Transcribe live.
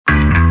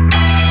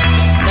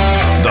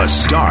The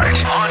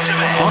Start. On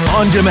demand.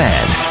 On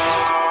demand.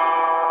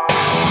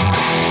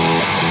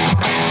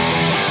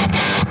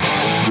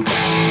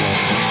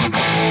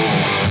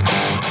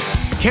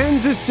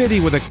 Kansas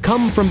City with a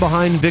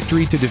come-from-behind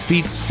victory to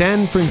defeat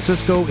San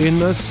Francisco in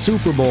the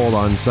Super Bowl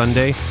on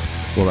Sunday.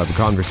 We'll have a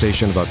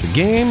conversation about the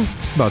game,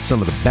 about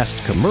some of the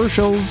best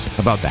commercials,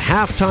 about the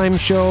halftime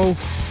show,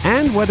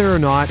 and whether or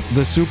not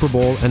the Super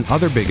Bowl and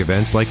other big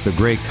events like the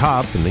Grey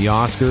Cup and the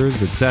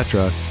Oscars,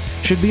 etc.,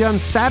 should be on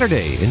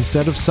Saturday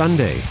instead of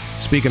Sunday.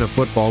 Speaking of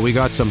football, we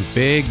got some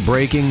big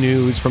breaking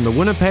news from the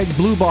Winnipeg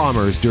Blue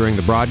Bombers during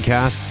the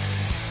broadcast.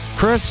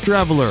 Chris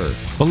Streveler,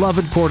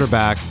 beloved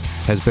quarterback,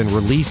 has been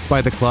released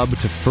by the club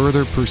to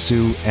further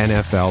pursue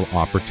NFL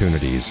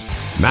opportunities.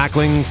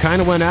 Mackling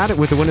kind of went at it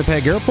with the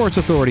Winnipeg Airports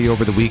Authority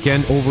over the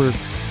weekend over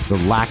the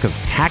lack of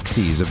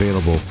taxis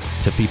available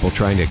to people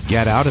trying to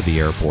get out of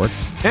the airport.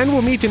 And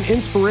we'll meet an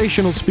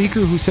inspirational speaker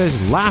who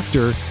says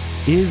laughter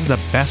is the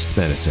best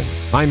medicine.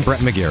 I'm Brett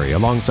McGarry,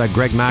 alongside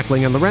Greg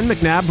Mackling and Loren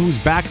McNabb, who's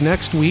back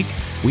next week.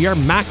 We are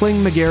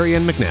Mackling, McGarry,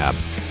 and McNabb,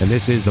 and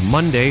this is the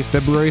Monday,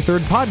 February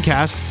 3rd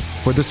podcast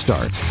for The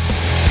Start.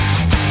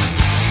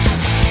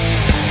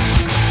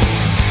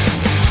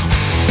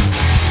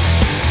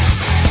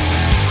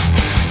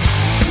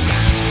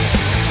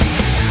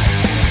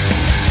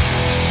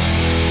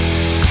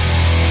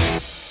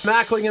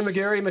 Mackling and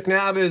McGarry.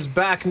 McNabb is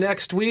back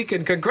next week,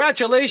 and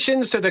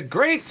congratulations to the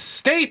great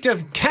state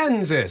of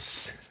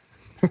Kansas.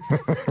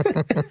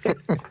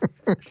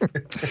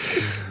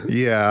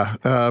 Yeah,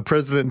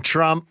 President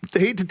Trump, I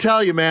hate to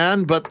tell you,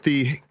 man, but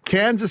the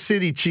Kansas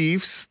City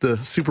Chiefs, the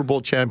Super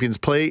Bowl champions,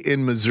 play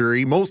in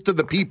Missouri. Most of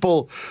the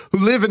people who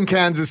live in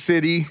Kansas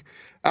City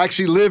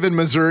actually live in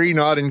Missouri,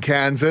 not in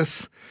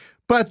Kansas.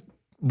 But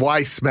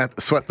why sweat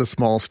the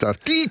small stuff?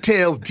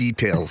 Details.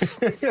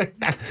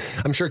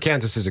 I'm sure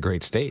Kansas is a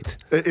great state.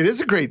 It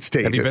is a great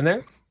state. Have you been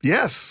there?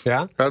 Yes.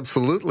 Yeah?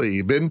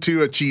 Absolutely. Been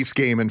to a Chiefs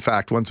game, in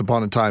fact, once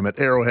upon a time at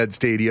Arrowhead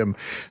Stadium.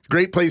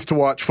 Great place to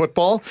watch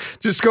football.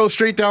 Just go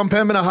straight down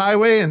Pembina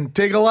Highway and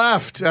take a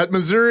left at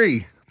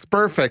Missouri. It's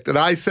perfect. At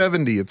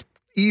I-70, it's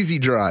easy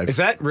drive. Is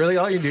that really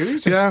all you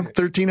do? Yeah,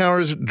 13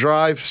 hours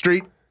drive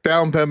straight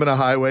down Pembina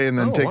Highway and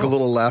then a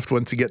little left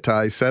once you get to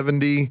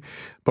I-70.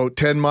 About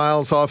 10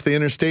 miles off the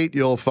interstate,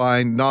 you'll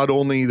find not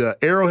only the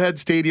Arrowhead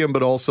Stadium,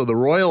 but also the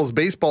Royals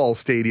Baseball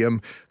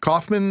Stadium,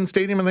 Kauffman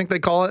Stadium, I think they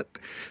call it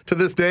to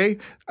this day,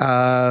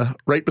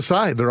 right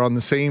beside. They're on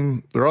the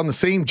same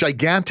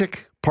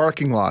gigantic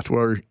parking lot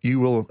where you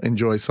will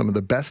enjoy some of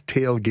the best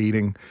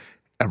tailgating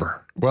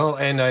ever. Well,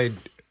 and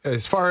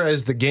as far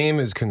as the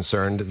game is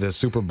concerned, the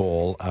Super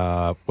Bowl,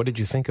 what did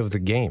you think of the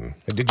game?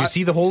 Did you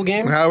see the whole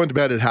game? I went to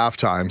bed at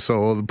halftime,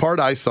 so the part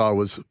I saw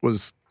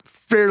was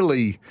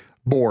fairly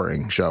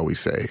boring, shall we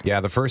say.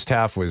 Yeah, the first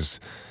half was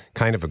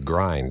kind of a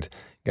grind.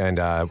 And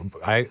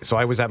I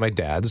was at my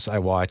dad's. I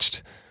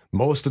watched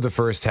most of the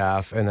first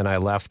half, and then I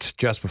left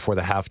just before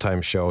the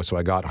halftime show. So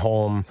I got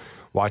home,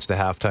 watched the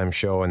halftime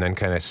show, and then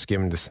kind of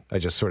skimmed. I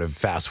just sort of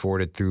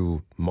fast-forwarded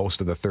through most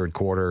of the third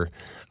quarter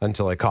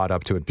until I caught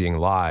up to it being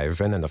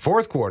live. And then the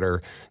fourth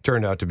quarter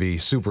turned out to be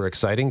super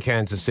exciting.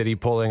 Kansas City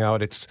pulling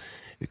out its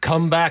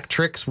comeback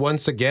tricks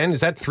once again.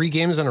 Is that 3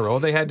 games in a row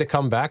they had to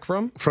come back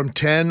from? From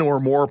 10 or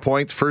more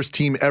points. First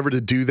team ever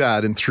to do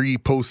that in 3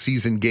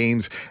 postseason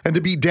games. And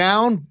to be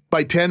down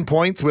by 10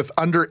 points with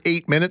under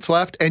 8 minutes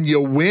left and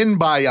you win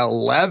by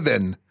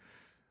 11.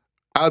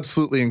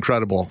 Absolutely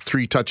incredible.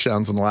 3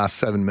 touchdowns in the last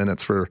 7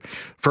 minutes for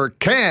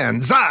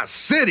Kansas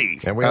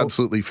City. And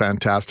absolutely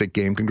fantastic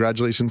game.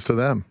 Congratulations to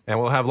them. And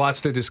we'll have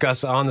lots to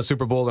discuss on the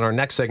Super Bowl in our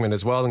next segment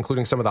as well,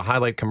 including some of the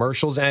highlight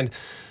commercials. And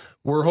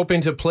we're hoping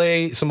to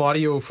play some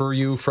audio for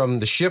you from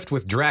The Shift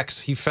with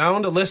Drex. He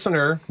found a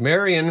listener,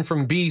 Marion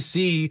from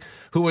BC,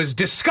 who was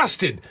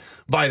disgusted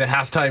by the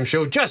halftime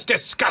show. Just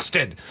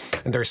disgusted.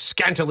 And their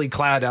scantily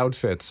clad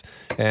outfits.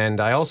 And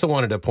I also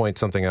wanted to point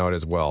something out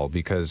as well,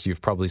 because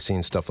you've probably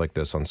seen stuff like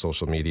this on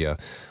social media.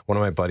 One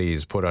of my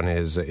buddies put on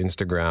his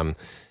Instagram,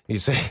 he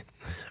said,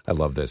 I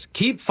love this.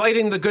 Keep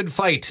fighting the good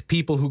fight,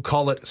 people who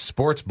call it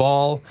sports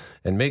ball,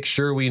 and make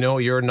sure we know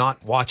you're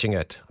not watching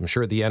it. I'm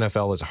sure the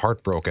NFL is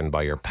heartbroken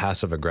by your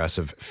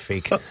passive-aggressive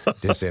fake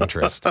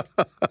disinterest.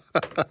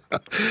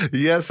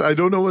 Yes, I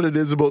don't know what it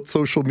is about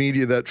social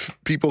media that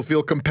people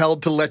feel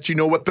compelled to let you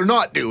know what they're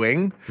not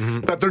doing,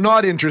 that they're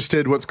not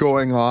interested what's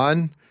going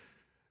on.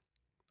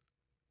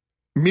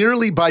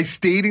 Merely by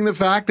stating the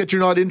fact that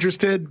you're not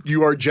interested,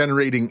 you are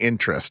generating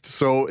interest.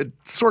 So it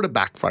sort of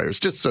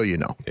backfires, just so you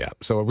know. Yeah,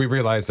 so we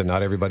realize that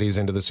not everybody's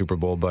into the Super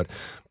Bowl, but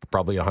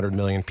probably 100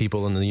 million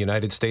people in the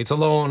United States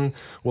alone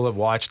will have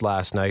watched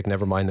last night,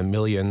 never mind the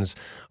millions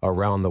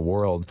around the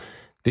world.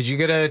 Did you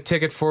get a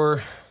ticket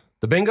for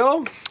the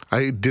bingo?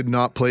 I did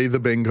not play the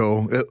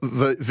bingo.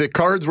 The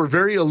cards were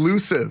very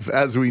elusive,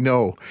 as we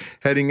know,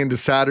 heading into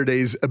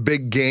Saturday's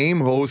big game,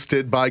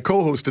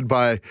 co-hosted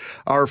by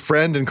our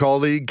friend and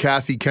colleague,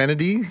 Kathy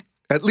Kennedy.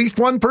 At least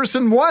one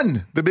person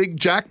won the big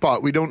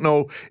jackpot. We don't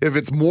know if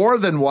it's more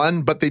than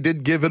one, but they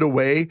did give it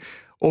away.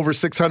 Over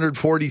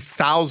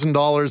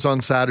 $640,000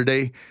 on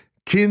Saturday.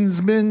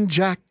 Kinsmen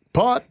Jackpot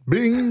Jackpot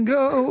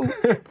Bingo.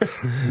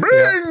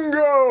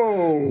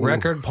 Bingo!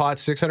 Record pot,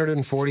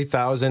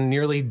 640,000,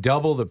 nearly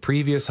double the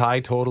previous high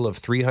total of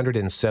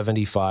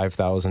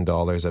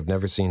 $375,000. I've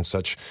never seen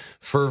such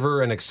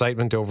fervor and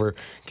excitement over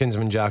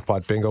Kinsmen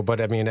Jackpot Bingo. But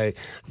I mean,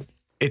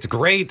 it's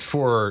great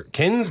for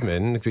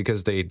Kinsmen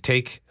because they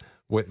take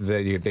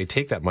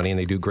that money and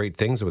they do great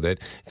things with it.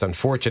 It's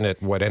unfortunate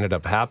what ended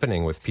up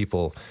happening with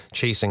people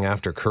chasing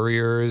after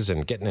couriers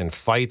and getting in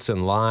fights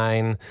in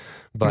line.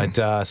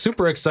 But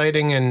super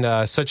exciting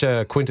and such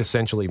a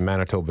quintessentially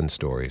Manitoban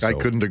story. So. I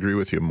couldn't agree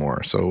with you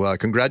more. So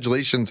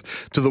congratulations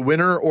to the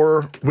winner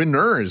or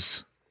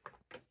winners.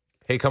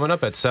 Hey, coming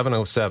up at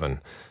 7:07,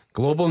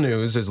 Global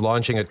News is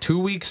launching a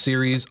 2-week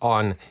series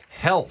on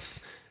health.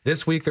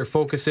 This week, they're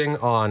focusing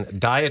on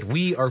diet.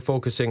 We are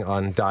focusing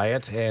on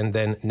diet. And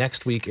then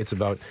next week, it's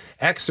about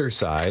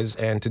exercise.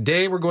 And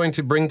today, we're going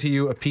to bring to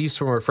you a piece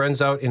from our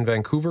friends out in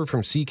Vancouver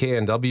from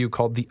CKNW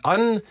called The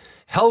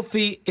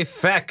Unhealthy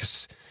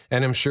Effects.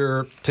 And I'm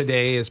sure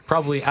today is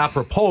probably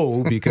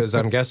apropos because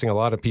I'm guessing a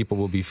lot of people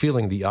will be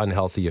feeling the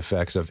unhealthy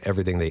effects of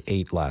everything they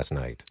ate last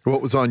night.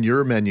 What was on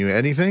your menu?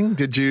 Anything?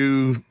 Did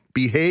you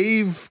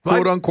behave,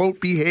 quote unquote,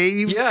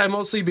 behave? Yeah, I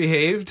mostly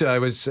behaved. I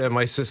was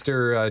my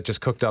sister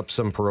just cooked up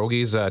some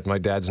pierogies that my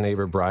dad's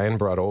neighbor Brian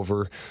brought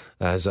over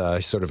as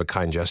a sort of a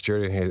kind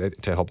gesture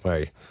to help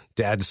my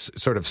dad's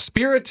sort of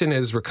spirit in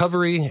his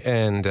recovery.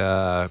 And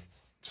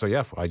so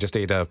yeah, I just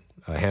ate a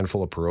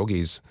handful of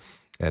pierogies,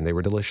 and they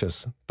were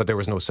delicious. But there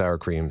was no sour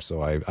cream,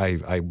 so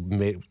I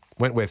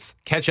went with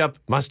ketchup,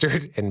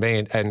 mustard, and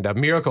a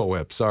Miracle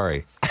Whip.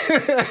 Sorry,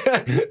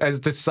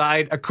 as the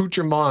side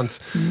accoutrement.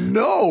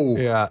 No.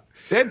 Yeah.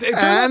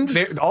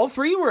 All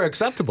three were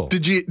acceptable.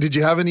 Did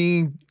you have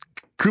any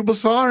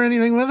kubasa or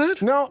anything with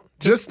it? No.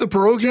 Just the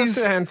pierogies?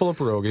 Just a handful of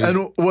pierogies.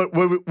 And what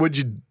would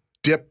you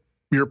dip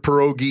your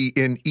pierogi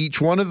in each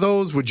one of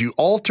those? Would you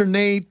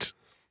alternate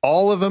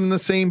all of them in the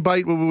same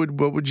bite?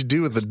 What would you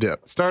do with the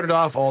dip? Started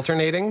off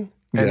alternating,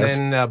 and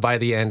then by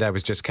the end I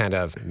was just kind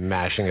of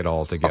mashing it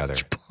all together.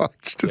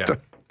 Just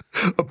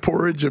a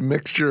porridge, a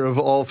mixture of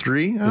all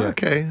three? Yeah.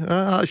 Okay.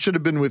 I should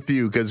have been with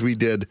you because we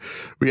had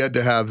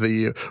to have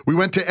we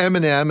went to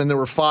M&M and there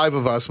were 5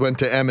 of us went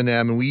to M&M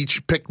and we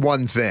each picked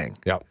one thing.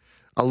 Yep.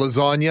 A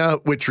lasagna,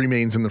 which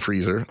remains in the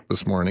freezer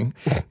this morning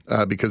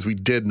because we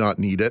did not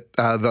need it.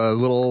 The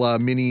little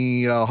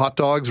mini hot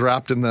dogs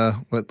wrapped in the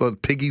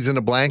piggies in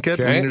a blanket,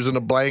 wieners in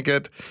a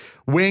blanket,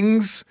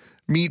 wings,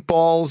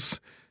 meatballs,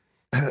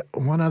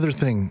 one other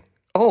thing.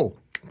 Oh,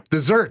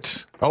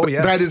 dessert. Oh,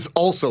 yes. That is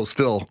also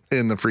still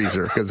in the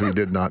freezer because we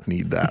did not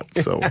need that.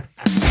 So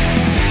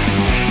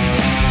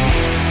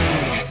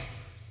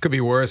could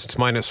be worse. It's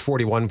minus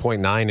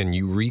 41.9 in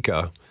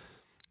Eureka,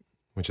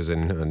 which is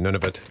in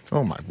Nunavut.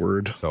 Oh, my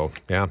word. So,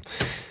 yeah.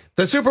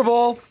 The Super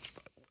Bowl,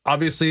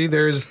 obviously,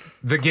 there's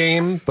the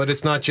game, but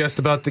it's not just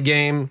about the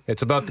game.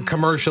 It's about the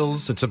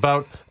commercials. It's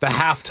about the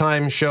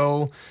halftime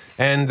show.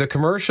 And the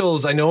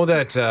commercials, I know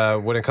that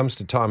when it comes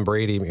to Tom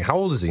Brady, how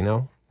old is he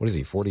now? What is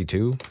he,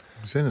 42?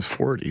 He's in his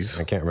 40s.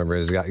 I can't remember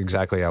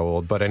exactly how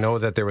old, but I know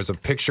that there was a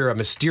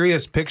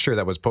mysterious picture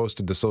that was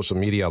posted to social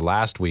media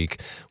last week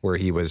where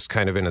he was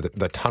kind of in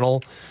the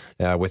tunnel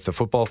with the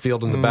football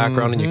field in the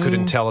background, and you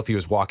couldn't tell if he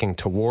was walking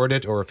toward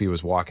it or if he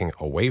was walking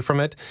away from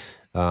it.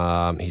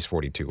 He's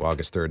 42,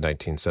 August 3rd,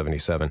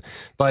 1977.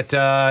 But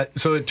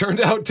so it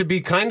turned out to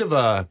be kind of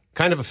a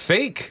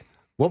fake.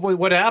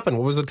 What happened?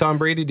 What was the Tom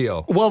Brady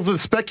deal? Well, the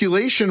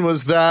speculation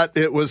was that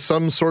it was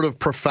some sort of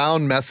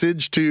profound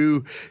message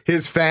to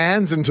his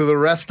fans and to the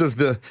rest of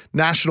the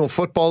National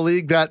Football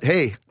League that,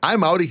 hey,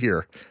 I'm out of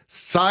here.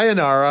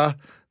 Sayonara.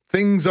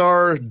 Things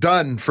are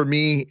done for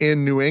me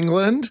in New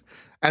England.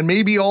 And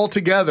maybe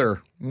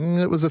altogether,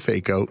 it was a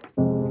fake out.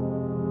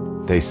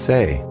 They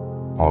say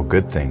all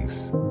good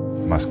things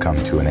must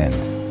come to an end.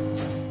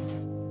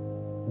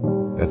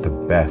 That the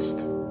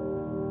best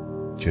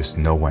just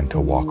know when to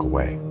walk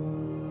away.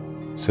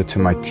 So to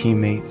my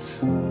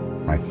teammates,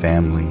 my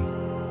family,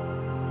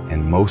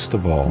 and most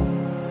of all,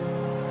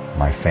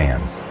 my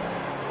fans,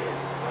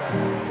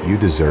 you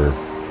deserve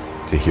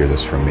to hear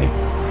this from me.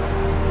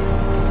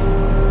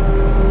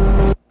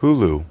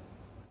 Hulu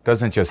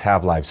doesn't just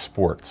have live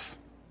sports.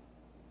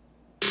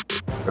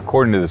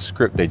 According to the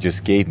script they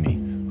just gave me,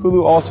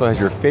 Hulu also has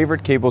your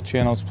favorite cable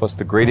channels plus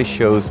the greatest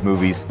shows,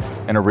 movies,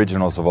 and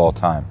originals of all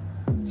time.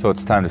 So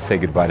it's time to say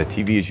goodbye to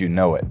TV as you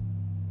know it.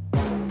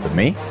 But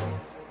me?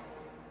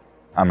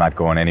 I'm not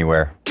going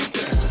anywhere.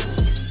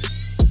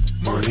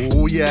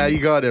 Oh, yeah,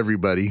 you got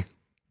everybody.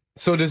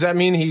 So does that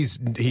mean he's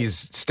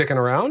sticking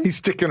around? He's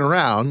sticking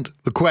around.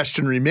 The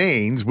question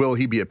remains, will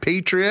he be a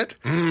Patriot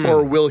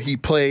or will he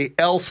play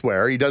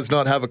elsewhere? He does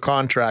not have a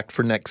contract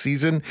for next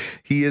season.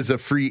 He is a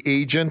free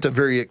agent, a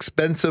very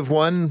expensive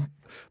one,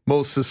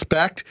 most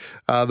suspect.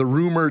 The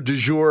rumor du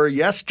jour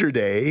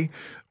yesterday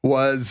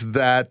was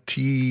that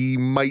he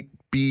might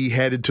be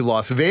headed to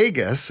Las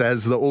Vegas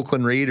as the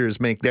Oakland Raiders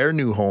make their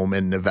new home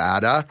in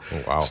Nevada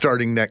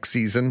starting next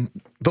season.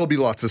 There'll be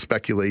lots of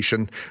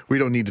speculation. We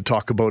don't need to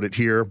talk about it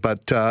here,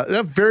 but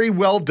very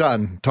well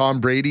done,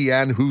 Tom Brady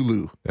and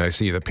Hulu. I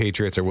see the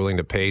Patriots are willing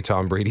to pay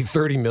Tom Brady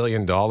 $30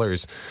 million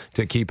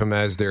to keep him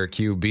as their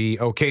QB.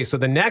 Okay, so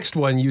the next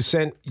one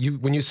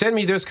when you sent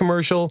me this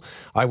commercial,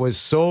 I was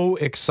so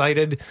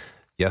excited.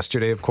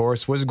 Yesterday, of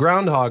course, was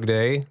Groundhog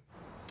Day.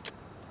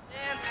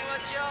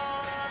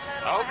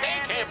 Okay,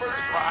 campers,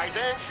 rise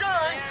and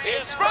shine.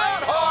 It's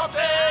Groundhog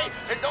Day.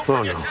 And don't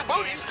forget your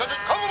booties because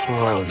it's cold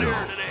out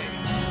there today.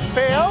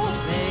 Phil?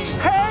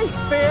 Hey,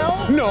 Phil!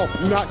 No,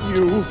 not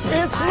you.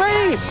 It's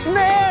me,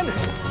 man!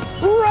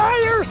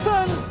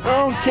 Ryerson!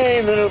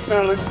 Okay, little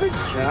fella, good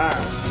job.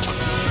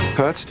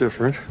 That's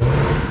different.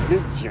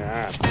 Good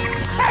job.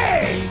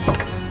 Hey!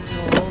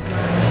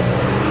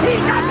 He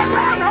got the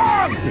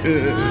groundhog!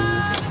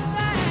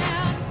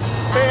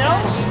 Phil?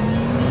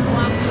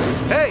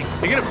 Hey,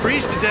 you're gonna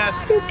freeze to death.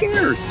 Who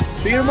cares?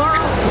 See you tomorrow.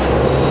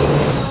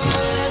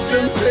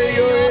 Don't say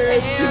your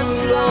hair's too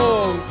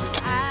long.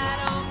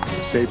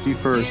 Safety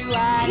first.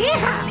 Yeah! He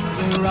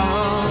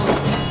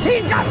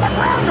got the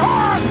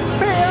groundhog!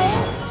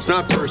 Phil? It's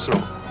not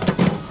personal.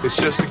 It's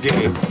just a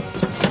game.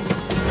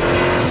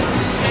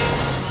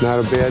 Not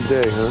a bad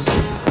day, huh?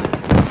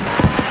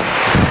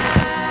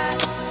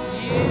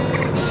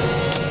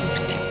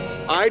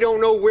 I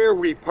don't know where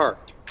we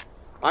parked.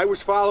 I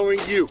was following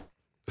you.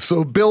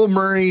 So Bill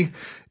Murray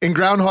in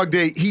Groundhog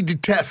Day, he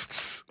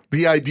detests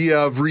the idea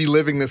of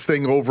reliving this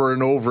thing over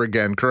and over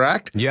again,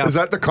 correct? Yeah. Is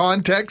that the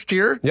context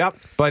here? Yep.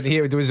 But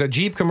there was a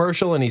Jeep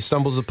commercial, and he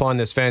stumbles upon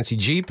this fancy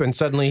Jeep, and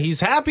suddenly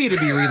he's happy to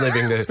be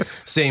reliving the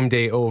same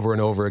day over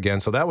and over again.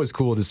 So that was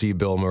cool to see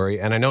Bill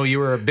Murray. And I know you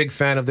were a big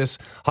fan of this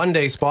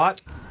Hyundai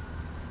spot.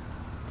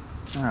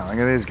 Oh, look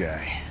at this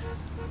guy.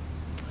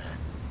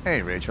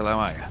 Hey, Rachel, how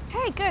are you?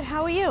 Hey, good.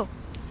 How are you?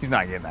 He's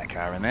not getting that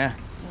car in there.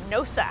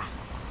 No, sir.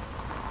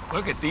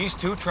 Look at these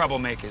two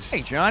troublemakers.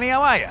 Hey, Johnny,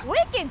 how are you?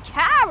 Wicked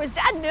car. Is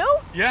that new?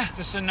 Yeah, it's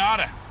a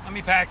Sonata. Let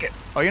me pack it.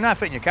 Oh, you're not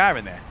fitting your car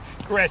in there.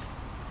 Chris,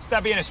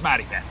 stop being a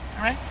smarty pants,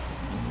 all right?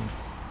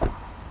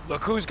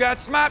 Look who's got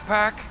Smart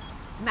Pack.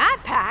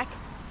 Smart pack?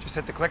 Just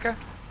hit the clicker.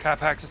 Car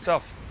packs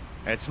itself.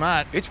 It's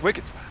smart. It's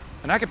wicked smart.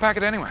 And I can pack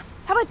it anywhere.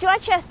 How about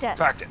Dorchester?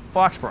 Packed it.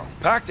 Foxborough.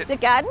 Packed it. The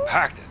Garden?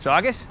 Packed it.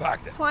 Saugus?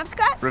 Packed it.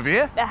 Swampscott?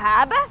 Revere? The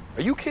Harbor?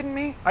 Are you kidding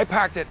me? I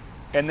packed it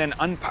and then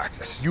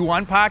unpacked it. You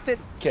unparked it?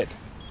 Kid.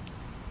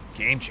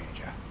 Game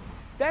changer.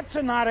 That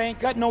Sonata ain't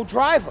got no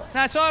driver.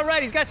 That's all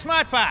right. He's got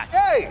smart pack.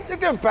 Hey, you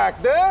can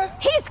back there.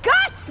 He's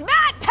got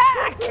Smart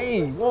pack!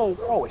 Hey,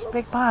 whoa, it's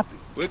Big Poppy.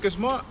 Wicked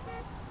smart.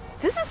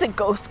 This is a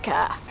ghost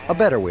car. A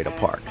better way to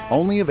park.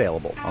 Only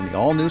available on the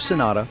all-new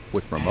Sonata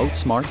with remote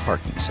smart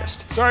parking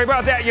assist. Sorry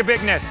about that, your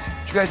bigness.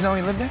 Did you guys know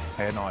he lived there?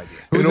 I had no idea.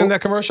 Who's in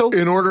that commercial?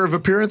 In order of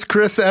appearance,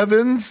 Chris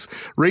Evans,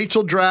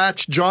 Rachel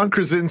Dratch, John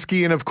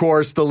Krasinski, and of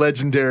course, the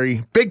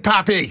legendary Big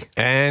Pappy.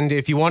 And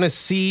if you want to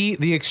see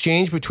the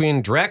exchange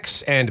between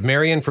Drex and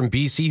Marion from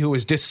BC, who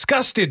was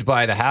disgusted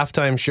by the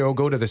halftime show,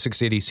 go to the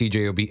 680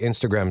 CJOB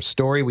Instagram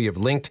story. We have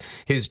linked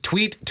his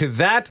tweet to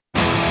that.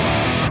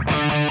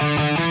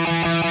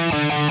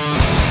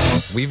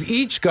 We've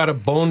each got a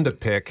bone to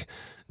pick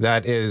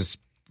that is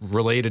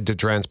related to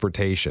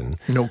transportation.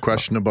 No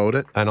question about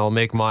it. And I'll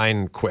make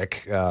mine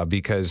quick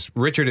because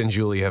Richard and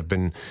Julie have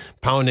been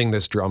pounding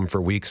this drum for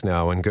weeks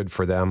now, and good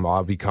for them.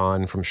 Avi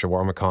Khan from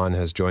Shawarma Khan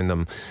has joined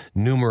them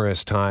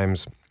numerous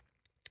times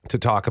to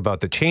talk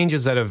about the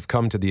changes that have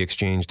come to the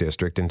Exchange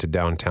District into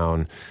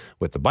downtown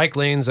with the bike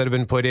lanes that have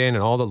been put in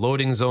and all the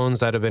loading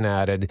zones that have been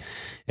added,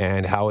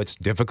 and how it's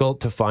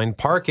difficult to find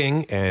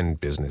parking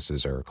and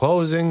businesses are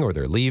closing or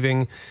they're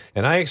leaving.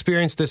 And I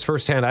experienced this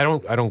firsthand. I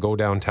don't go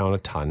downtown a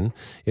ton.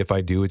 If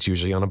I do, it's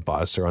usually on a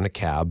bus or on a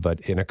cab,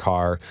 but in a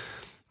car,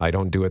 I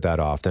don't do it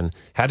that often.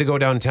 Had to go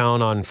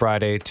downtown on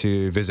Friday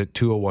to visit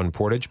 201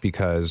 Portage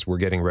because we're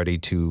getting ready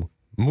to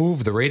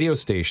move the radio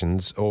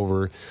stations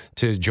over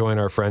to join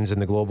our friends in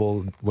the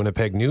Global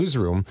Winnipeg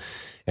newsroom.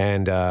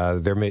 And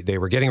they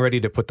were getting ready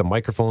to put the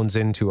microphones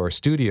into our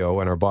studio,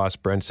 and our boss,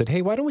 Brent, said,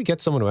 hey, why don't we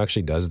get someone who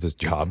actually does this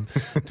job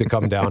to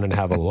come down and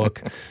have a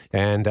look?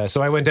 And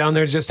so I went down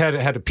there, just had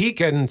a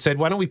peek and said,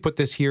 why don't we put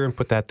this here and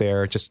put that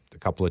there? Just a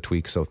couple of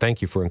tweaks. So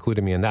thank you for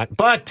including me in that.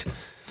 But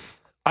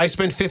I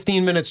spent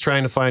 15 minutes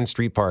trying to find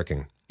street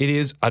parking. It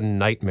is a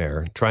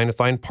nightmare trying to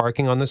find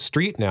parking on the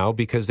street now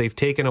because they've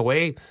taken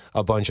away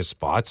a bunch of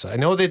spots. I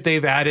know that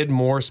they've added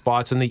more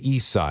spots on the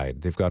east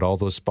side. They've got all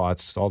those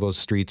spots, all those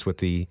streets with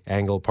the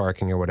angle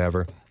parking or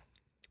whatever.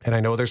 And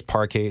I know there's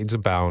parkades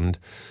abound,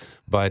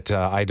 but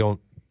I don't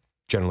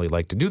generally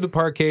like to do the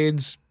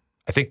parkades.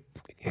 I think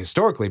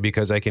historically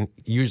because I can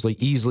usually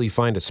easily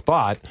find a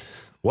spot.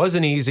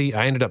 Wasn't easy.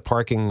 I ended up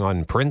parking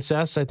on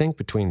Princess, I think,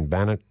 between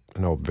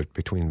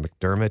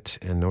McDermott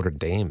and Notre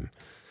Dame.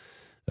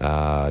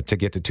 To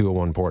get to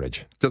 201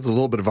 Portage. That's a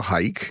little bit of a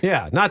hike.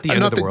 Yeah, not the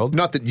end of the world.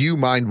 Not that you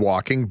mind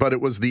walking, but it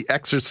was the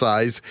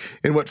exercise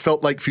in what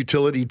felt like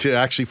futility to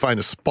actually find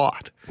a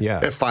spot.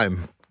 Yeah. If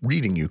I'm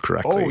reading you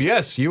correctly. Oh,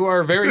 yes, you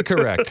are very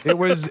correct. It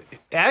was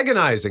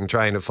agonizing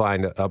trying to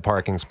find a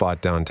parking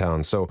spot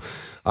downtown. So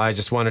I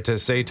just wanted to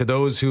say to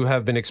those who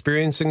have been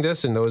experiencing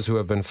this and those who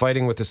have been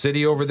fighting with the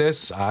city over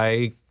this,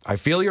 I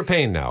feel your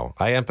pain now.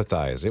 I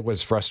empathize. It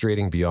was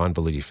frustrating beyond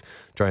belief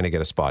trying to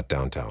get a spot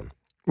downtown.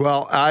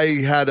 Well,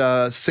 I had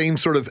a same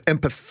sort of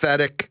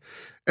empathic,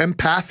 I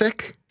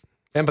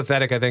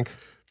think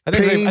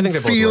pain they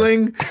both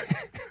feeling.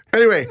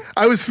 Anyway,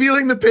 I was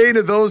feeling the pain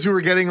of those who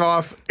were getting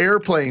off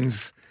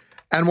airplanes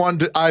and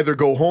wanted to either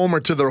go home or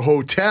to their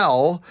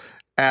hotel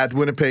at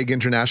Winnipeg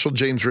International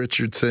James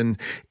Richardson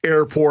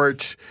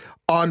Airport.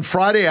 On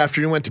Friday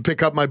afternoon, went to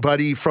pick up my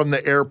buddy from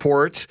the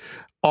airport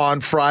on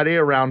Friday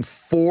around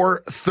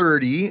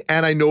 4:30,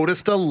 and I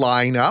noticed a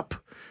lineup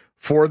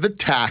for the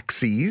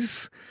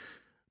taxis.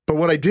 But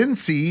what I didn't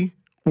see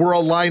were a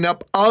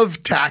lineup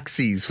of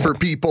taxis for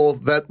people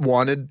that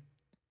wanted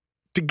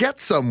to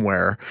get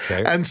somewhere.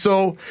 Okay. And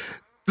so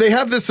they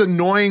have this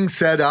annoying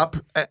setup,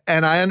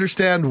 and I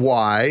understand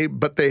why,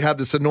 but they have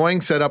this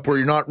annoying setup where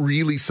you're not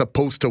really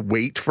supposed to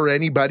wait for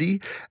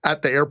anybody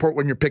at the airport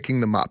when you're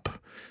picking them up.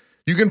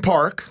 You can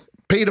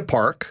pay to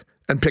park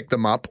and pick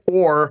them up,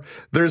 or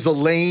there's a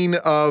lane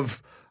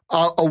of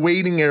a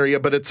waiting area,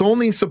 but it's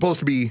only supposed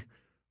to be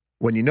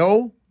when you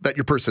know that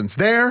your person's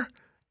there.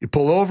 You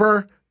pull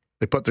over,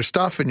 they put their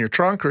stuff in your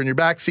trunk or in your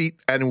back seat,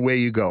 and away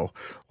you go.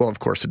 Well, of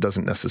course, it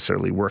doesn't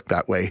necessarily work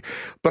that way.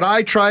 But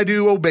I try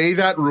to obey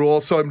that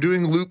rule, so I'm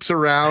doing loops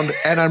around,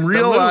 and I'm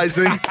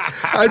realizing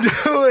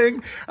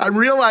I'm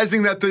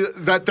realizing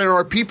that there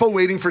are people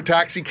waiting for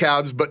taxi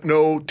cabs, but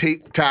no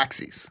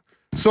taxis.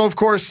 So, of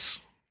course,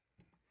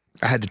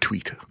 I had to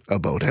tweet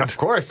about it. Of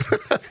course.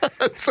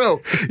 So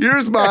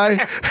here's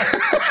my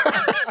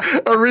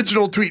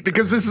original tweet,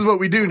 because this is what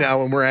we do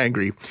now when we're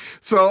angry.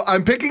 So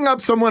I'm picking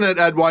up someone at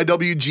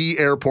YWG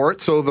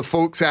Airport, so the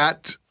folks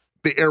at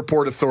the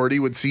Airport Authority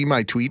would see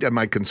my tweet and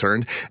my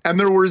concern. And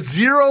there were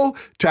 0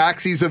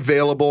 taxis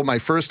available my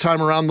first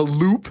time around the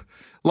loop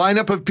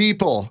lineup of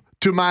people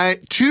to my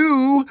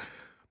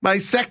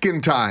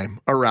second time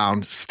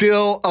around,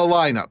 still a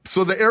lineup.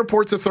 So the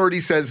Airports Authority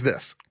says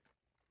this: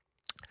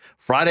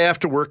 Friday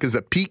after work is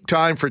a peak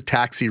time for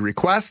taxi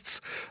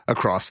requests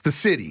across the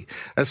city,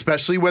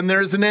 especially when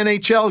there's an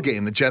NHL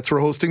game. The Jets were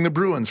hosting the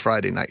Bruins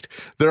Friday night.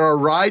 There are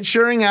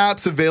ride-sharing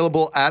apps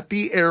available at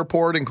the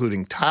airport,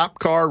 including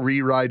Tapcar,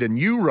 ReRide, and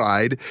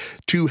URide,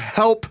 to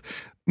help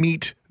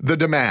meet the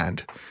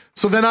demand.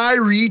 So then I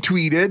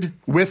retweeted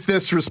with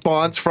this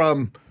response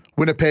from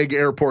Winnipeg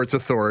Airports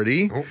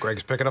Authority. Oh,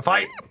 Greg's picking a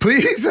fight.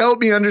 Please help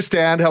me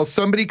understand how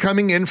somebody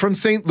coming in from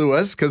St.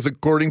 Louis, because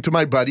according to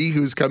my buddy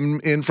who's coming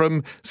in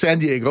from San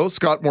Diego,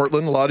 Scott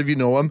Mortland, a lot of you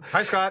know him.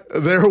 Hi, Scott.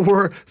 There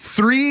were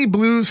 3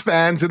 Blues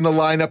fans in the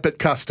lineup at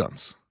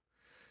Customs.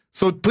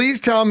 So please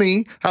tell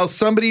me how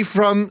somebody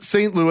from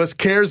St. Louis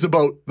cares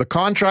about the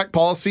contract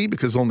policy,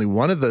 because only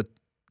one of the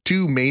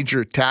 2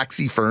 major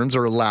taxi firms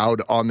are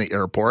allowed on the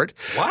airport.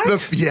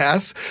 What?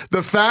 Yes.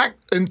 The fact,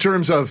 in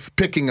terms of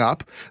picking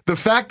up, the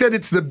fact that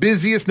it's the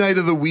busiest night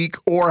of the week,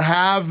 or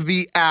have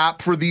the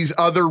app for these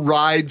other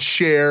ride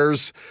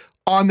shares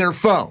on their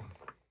phone.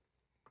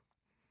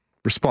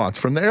 Response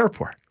from the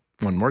airport.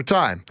 One more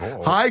time.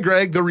 Oh. Hi,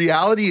 Greg. The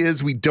reality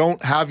is we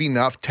don't have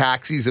enough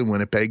taxis in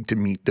Winnipeg to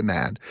meet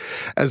demand.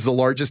 As the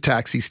largest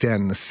taxi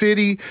stand in the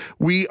city,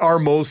 we are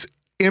most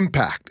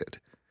impacted.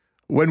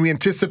 When we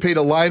anticipate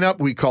a lineup,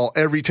 we call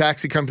every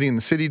taxi company in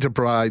the city to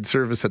provide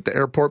service at the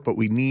airport, but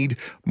we need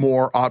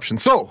more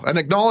options. So, an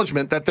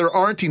acknowledgement that there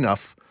aren't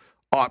enough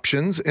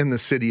options in the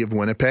city of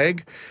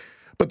Winnipeg.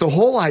 But the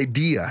whole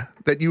idea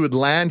that you would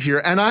land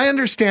here, and I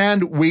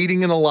understand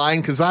waiting in a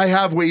line, because I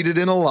have waited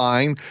in a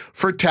line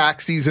for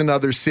taxis in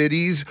other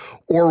cities,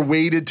 or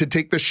waited to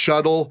take the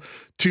shuttle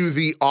to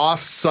the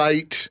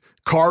off-site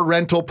car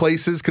rental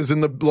places, because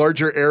in the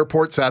larger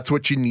airports, that's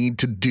what you need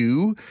to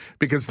do,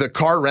 because the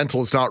car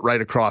rental is not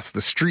right across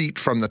the street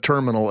from the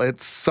terminal.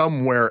 It's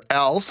somewhere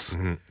else.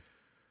 Mm-hmm.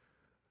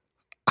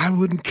 I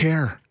wouldn't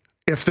care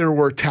if there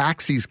were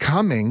taxis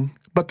coming,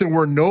 but there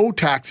were no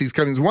taxis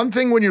coming. It's one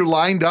thing when you're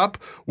lined up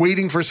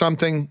waiting for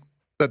something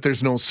that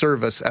there's no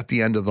service at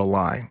the end of the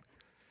line.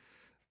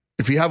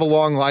 If you have a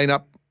long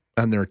lineup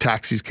and there are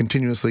taxis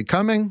continuously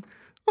coming,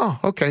 oh,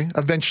 okay,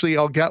 eventually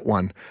I'll get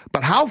one.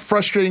 But how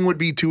frustrating would it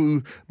be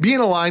to be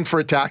in a line for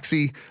a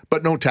taxi,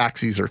 but no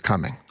taxis are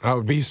coming? It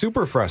would be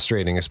super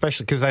frustrating,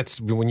 especially because that's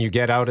when you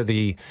get off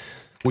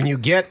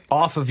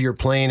of your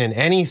plane in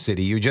any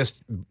city, you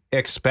just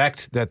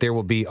expect that there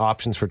will be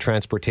options for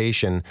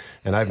transportation.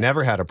 And I've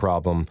never had a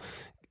problem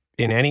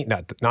in any,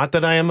 not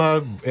that I am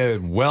a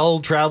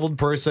well-traveled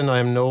person.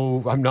 I'm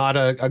not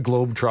a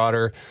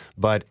globetrotter,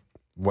 but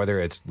whether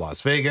it's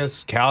Las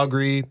Vegas,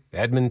 Calgary,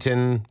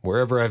 Edmonton,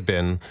 wherever I've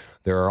been,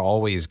 there are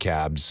always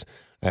cabs.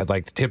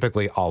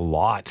 Typically a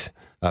lot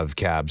of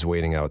cabs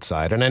waiting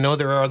outside. And I know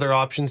there are other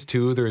options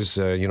too. There's,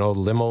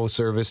 limo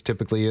service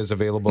typically is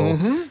available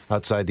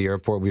outside the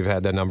airport. We've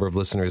had a number of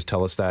listeners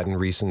tell us that in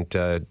recent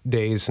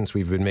days since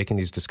we've been making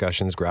these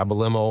discussions. Grab a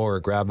limo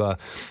or grab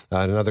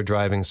another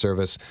driving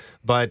service.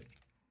 But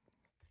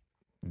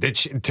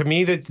To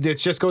me, that it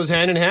just goes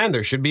hand in hand.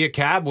 There should be a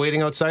cab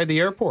waiting outside the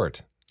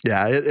airport.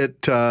 Yeah,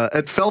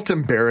 it felt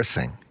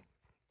embarrassing.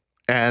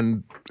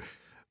 And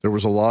there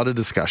was a lot of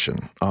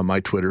discussion on my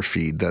Twitter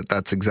feed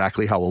that's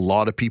exactly how a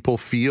lot of people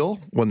feel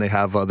when they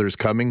have others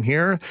coming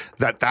here,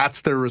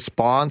 that's their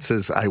response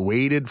is, I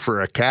waited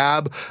for a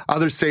cab.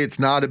 Others say it's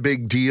not a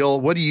big deal.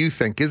 What do you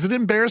think? Is it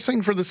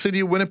embarrassing for the city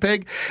of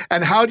Winnipeg?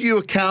 And how do you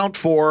account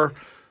for,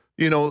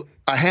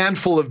 a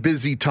handful of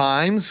busy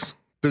times?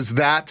 Does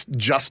that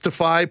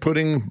justify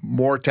putting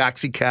more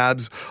taxi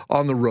cabs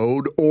on the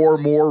road or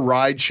more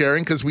ride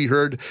sharing? Because we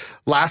heard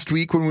last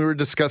week when we were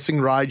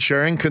discussing ride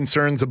sharing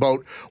concerns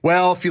about,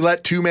 well, if you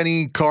let too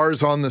many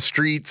cars on the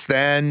streets,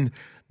 then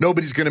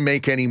nobody's going to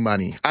make any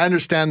money. I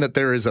understand that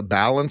there is a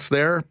balance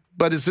there,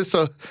 but is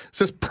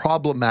this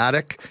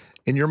problematic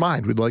in your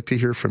mind? We'd like to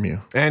hear from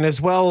you. And as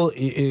well,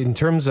 in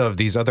terms of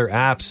these other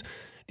apps, do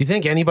you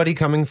think anybody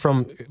coming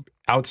from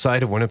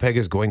outside of Winnipeg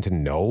is going to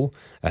know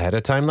ahead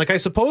of time? Like, I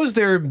suppose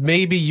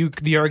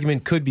the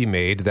argument could be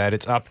made that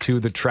it's up to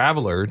the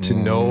traveler to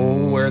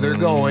know where they're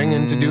going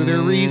and to do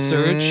their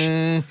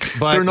research.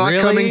 But they're not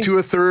coming to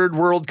a third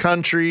world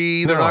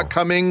country. They're not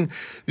coming,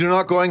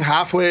 not going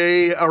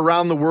halfway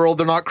around the world.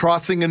 They're not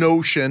crossing an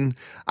ocean.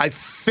 I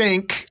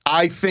think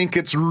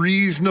it's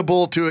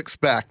reasonable to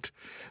expect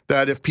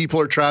that if people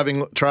are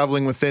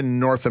traveling within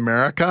North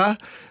America,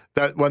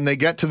 that when they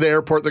get to the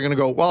airport, they're going to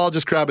go, well, I'll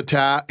just grab a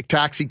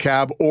taxi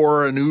cab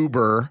or an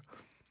Uber.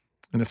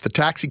 And if the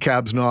taxi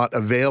cab's not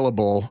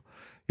available,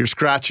 you're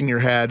scratching your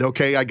head.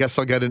 Okay, I guess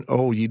I'll get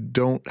you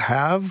don't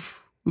have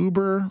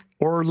Uber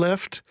or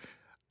Lyft?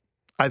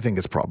 I think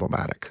it's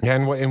problematic. Yeah,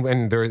 and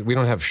we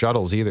don't have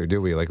shuttles either,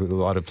 do we? Like a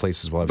lot of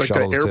places will have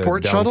shuttles. Like the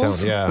airport to downtown.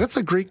 shuttles? Yeah. That's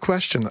a great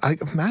question. I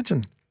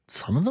imagine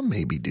some of them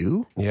maybe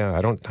do. Yeah,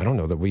 I don't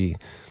know that we...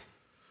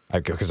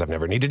 Because I've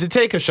never needed to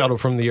take a shuttle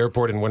from the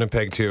airport in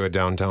Winnipeg to a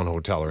downtown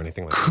hotel or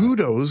anything like that.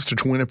 Kudos to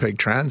Winnipeg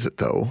Transit,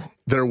 though.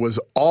 There was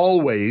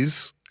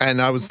always,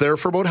 and I was there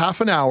for about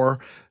half an hour,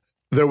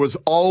 there was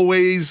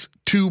always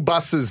 2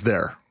 buses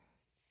there.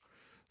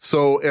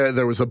 So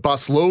there was a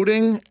bus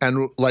loading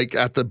and like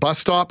at the bus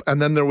stop,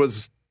 and then there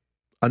was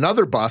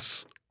another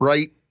bus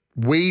right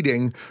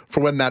waiting for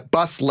when that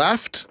bus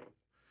left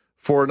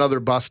for another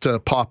bus to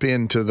pop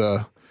into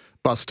the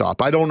bus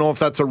stop. I don't know if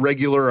that's a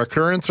regular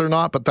occurrence or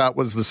not, but that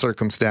was the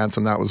circumstance,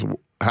 and that was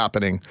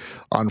happening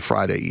on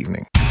Friday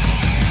evening.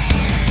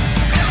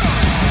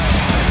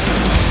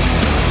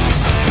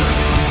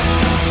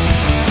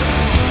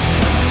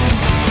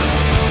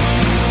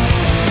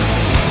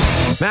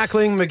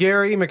 Mackling,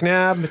 McGarry,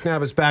 McNabb.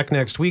 McNabb is back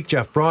next week.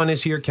 Jeff Braun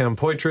is here. Cam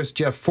Poitras,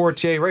 Jeff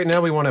Fortier. Right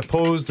now we want to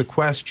pose the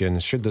question,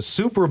 should the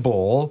Super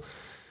Bowl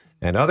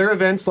and other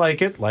events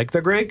like it, like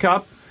the Grey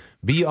Cup,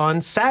 be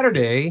on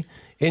Saturday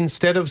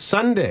instead of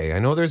Sunday? I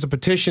know there's a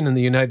petition in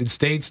the United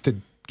States to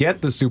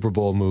get the Super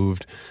Bowl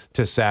moved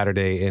to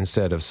Saturday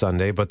instead of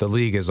Sunday, but the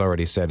league has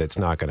already said it's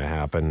not going to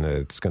happen.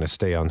 It's going to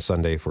stay on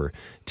Sunday for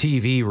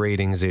TV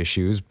ratings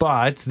issues,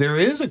 but there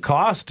is a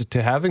cost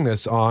to having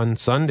this on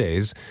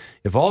Sundays.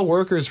 If all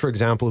workers, for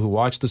example, who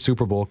watch the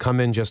Super Bowl come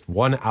in just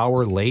 1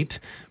 hour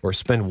late or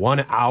spend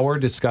 1 hour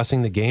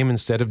discussing the game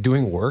instead of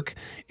doing work,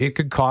 it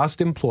could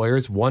cost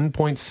employers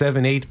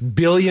 $1.78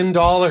 billion.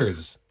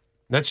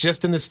 That's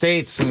just in the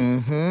States.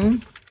 Mm-hmm.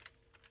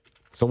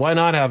 So why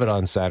not have it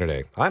on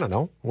Saturday? I don't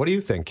know. What do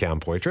you think, Cam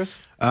Poitras?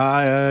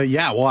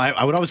 Yeah, well,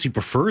 I would obviously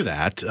prefer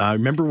that.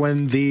 Remember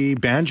when the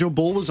Banjo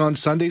Bowl was on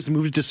Sundays and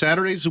moved it to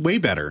Saturdays? Way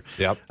better.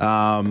 Yep.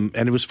 And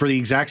it was for the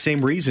exact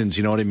same reasons.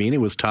 You know what I mean?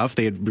 It was tough.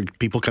 They had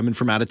people coming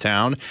from out of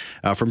town,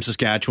 from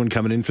Saskatchewan,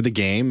 coming in for the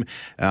game,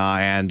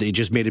 and it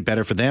just made it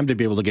better for them to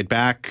be able to get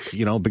back.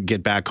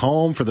 Get back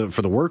home for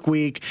the work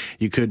week.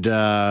 You could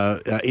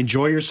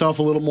enjoy yourself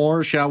a little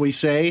more, shall we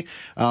say,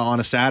 on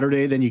a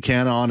Saturday than you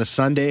can on a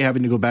Sunday,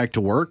 having to go back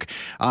to work.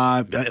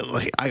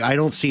 I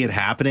don't see it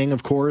happening,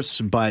 of course.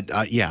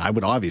 But, yeah, I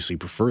would obviously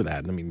prefer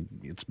that. I mean,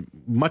 it's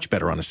much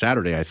better on a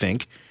Saturday, I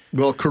think.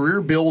 Well,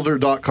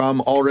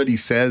 CareerBuilder.com already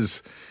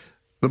says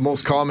the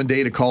most common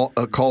day to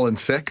call in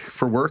sick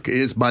for work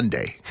is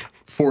Monday.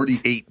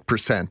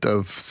 48%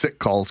 of sick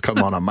calls come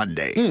on a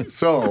Monday.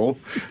 So,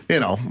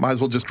 might as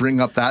well just ring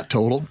up that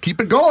total.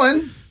 Keep it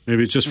going.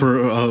 Maybe it's just for,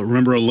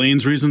 remember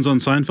Elaine's reasons on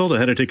Seinfeld? I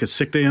had to take a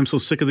sick day. I'm so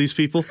sick of these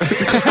people.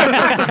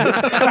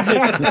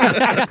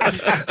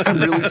 I'm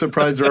really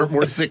surprised there aren't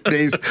more sick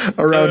days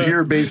around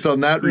here based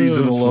on that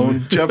reason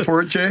alone. Jeff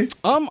Fortier?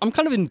 I'm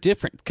kind of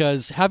indifferent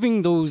because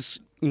having those,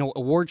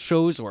 award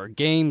shows or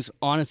games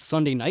on a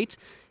Sunday night,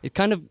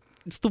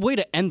 it's the way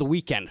to end the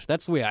weekend.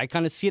 That's the way I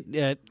kind of see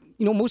it.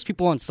 Most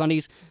people on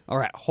Sundays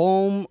are at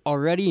home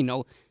already,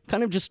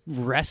 kind of just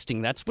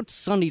resting. That's what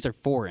Sundays are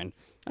for, and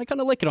I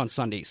kind of like it on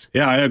Sundays.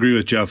 Yeah, I agree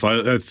with Jeff.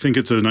 I think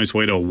it's a nice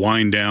way to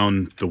wind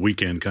down the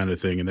weekend kind of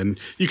thing. And then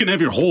you can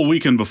have your whole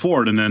weekend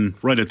before it, and then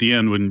right at the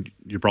end when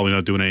you're probably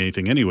not doing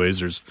anything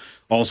anyways,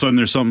 all of a sudden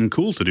there's something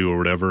cool to do or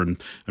whatever.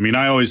 And I mean,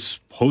 I always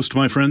host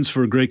my friends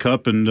for Grey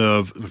Cup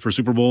and for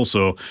Super Bowl,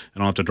 so I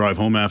don't have to drive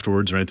home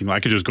afterwards or anything. I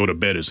could just go to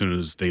bed as soon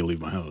as they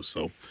leave my house.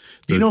 So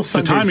The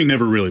Sunday's- timing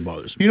never really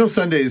bothers me.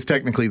 Sunday is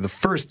technically the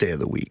first day of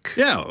the week.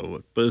 Yeah,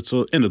 but it's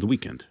the end of the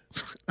weekend.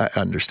 I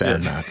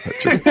understand that.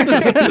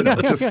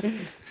 But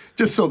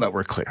just so that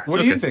we're clear.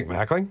 What do you think,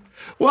 Mackling?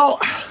 Well,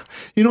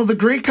 the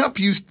Grey Cup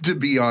used to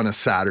be on a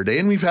Saturday,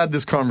 and we've had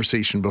this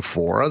conversation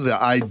before.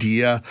 The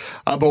idea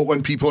about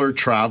when people are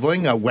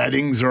traveling,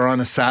 weddings are on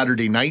a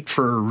Saturday night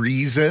for a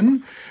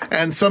reason,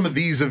 and some of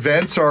these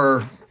events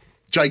are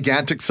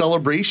gigantic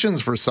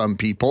celebrations for some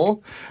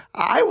people.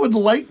 I would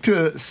like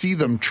to see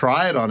them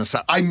try it on a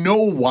Saturday. I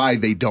know why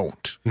they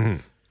don't,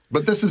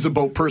 but this is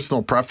about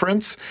personal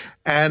preference,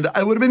 and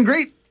it would have been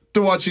great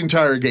to watch the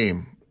entire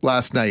game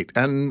last night,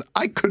 and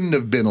I couldn't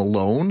have been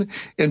alone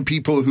in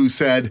people who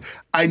said,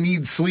 I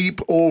need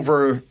sleep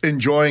over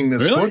enjoying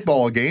this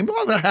football game.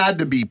 Well, there had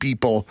to be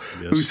people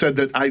who said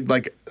that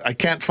I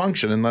can't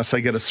function unless I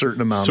get a certain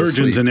amount of sleep.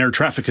 Surgeons and air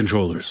traffic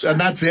controllers. And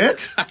that's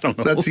it? I don't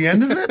know. That's the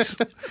end of it?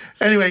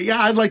 Anyway,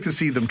 yeah, I'd like to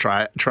see them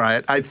try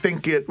it. I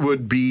think it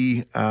would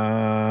be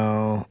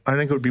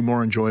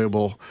more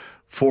enjoyable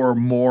for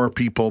more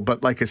people.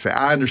 But like I say,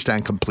 I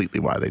understand completely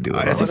why they do it.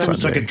 I think it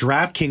was like a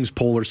DraftKings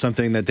poll or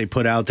something that they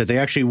put out that they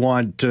actually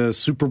want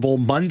Super Bowl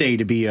Monday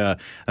to be a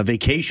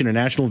vacation, a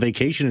national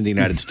vacation in the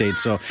United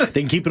States. So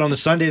they can keep it on the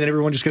Sunday, then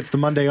everyone just gets the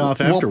Monday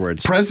off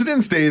afterwards.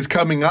 President's Day is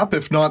coming up,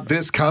 if not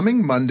this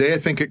coming Monday. I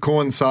think it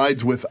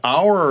coincides with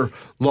our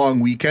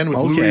long weekend with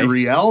Louis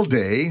Riel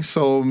Day.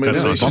 So maybe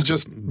they should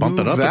just bump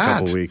it up that. a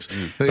couple of weeks.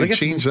 They But I guess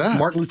change that.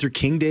 Martin Luther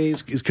King Day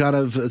is kind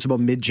of, it's about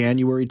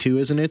mid-January too,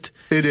 isn't it?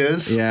 It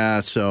is.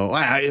 Yeah, so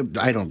I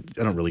don't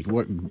really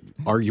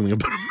arguing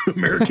about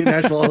American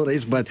national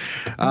holidays, but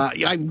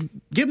I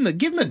give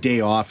them a day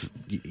off.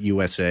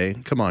 USA,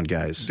 come on,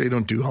 guys. They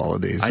don't do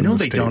holidays. I know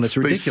they don't. It's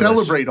ridiculous. They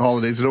celebrate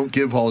holidays. They don't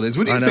give holidays.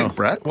 What do you think,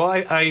 Brett? Well,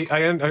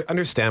 I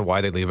understand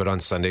why they leave it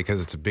on Sunday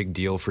because it's a big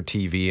deal for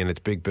TV and it's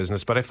big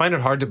business. But I find it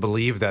hard to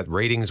believe that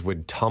ratings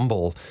would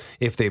tumble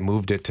if they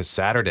moved it to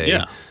Saturday.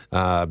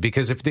 Yeah.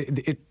 Because if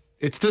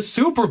it's the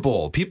Super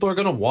Bowl, people are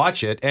going to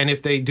watch it, and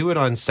if they do it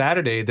on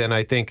Saturday, then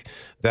I think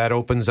that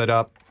opens it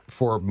up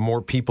for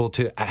more people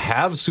to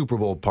have Super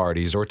Bowl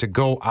parties or to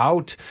go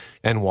out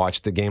and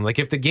watch the game. Like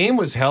if the game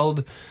was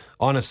held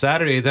on a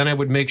Saturday, then I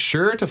would make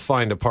sure to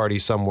find a party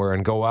somewhere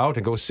and go out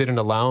and go sit in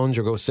a lounge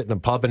or go sit in a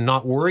pub and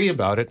not worry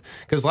about it.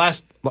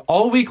 Because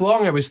all week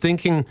long I was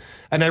thinking,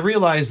 and I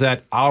realized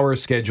that our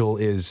schedule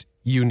is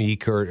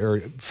unique or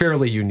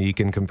fairly unique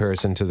in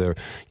comparison to the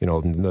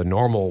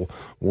normal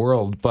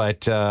world,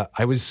 but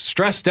I was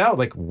stressed out,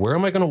 like, where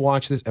am I going to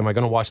watch this? Am I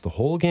going to watch the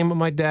whole game at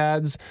my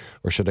dad's,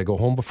 or should I go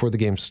home before the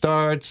game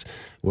starts?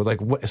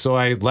 So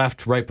I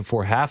left right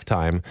before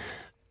halftime.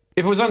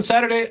 If it was on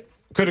Saturday,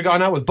 could have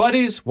gone out with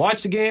buddies,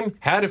 watched the game,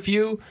 had a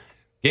few,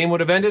 game would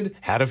have ended,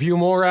 had a few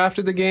more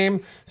after the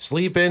game,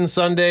 sleep in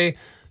Sunday,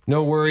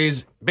 no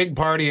worries, big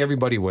party,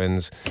 everybody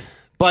wins.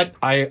 But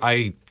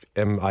I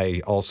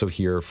also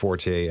hear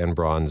Forte and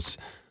Braun's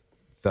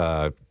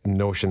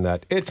notion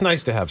that it's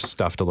nice to have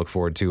stuff to look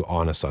forward to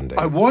on a Sunday.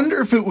 I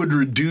wonder if it would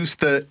reduce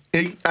the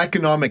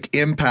economic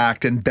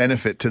impact and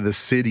benefit to the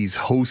cities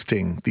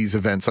hosting these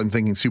events. I'm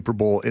thinking Super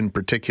Bowl in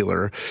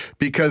particular,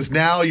 because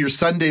now your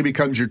Sunday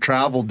becomes your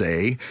travel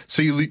day.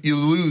 So you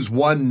lose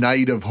one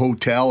night of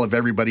hotel, of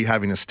everybody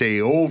having to stay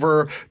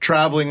over,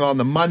 traveling on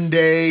the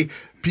Monday.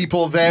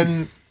 People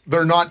then,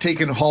 they're not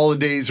taking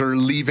holidays or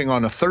leaving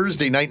on a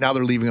Thursday night. Now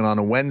they're leaving on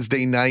a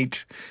Wednesday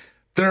night.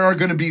 There are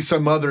going to be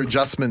some other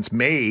adjustments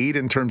made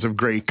in terms of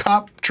Grey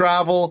Cup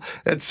travel,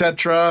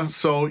 etc.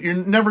 So you're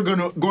never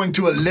going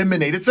to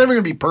eliminate. It's never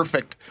going to be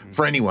perfect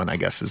for anyone, I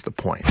guess, is the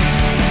point.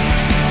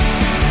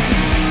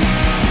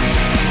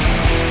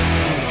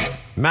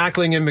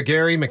 Mackling and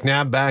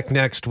McNabb back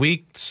next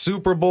week.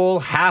 Super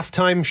Bowl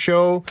halftime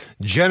show.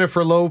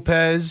 Jennifer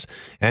Lopez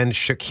and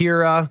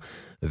Shakira.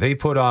 They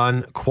put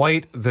on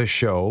quite the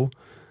show.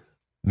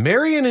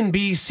 Marion in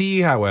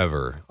BC,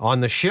 however,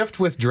 on the shift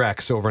with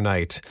Drex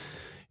overnight,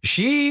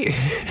 she's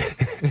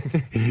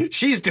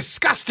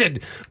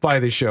disgusted by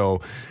the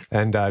show,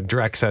 and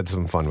Drex had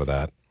some fun with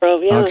that.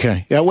 Yeah.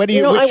 Okay. Yeah. What do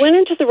you? I went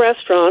into the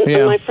restaurant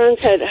and my friend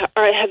said,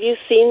 "All right, have you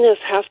seen this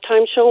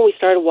halftime show?" And we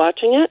started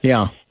watching it.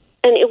 Yeah.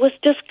 And it was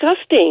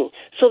disgusting.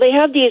 So they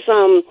had these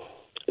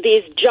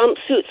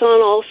jumpsuits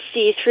on, all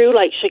see-through,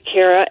 like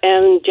Shakira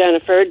and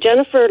Jennifer.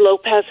 Jennifer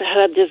Lopez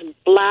had this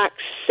black,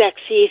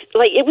 sexy,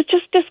 it was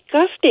just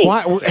disgusting.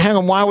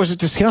 Why was it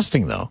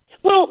disgusting, though?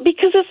 Well,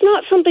 because it's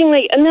not something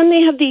like, and then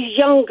they have these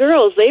young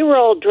girls. They were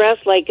all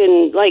dressed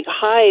in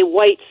high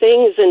white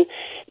things, and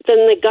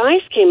then the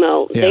guys came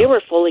out. Yeah. They were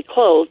fully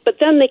clothed, but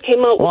then they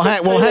came out.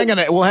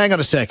 Hang on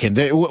a second.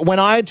 When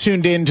I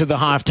tuned into the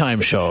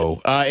halftime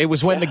show, it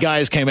was when the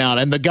guys came out,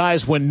 and the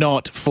guys were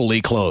not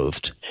fully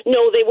clothed.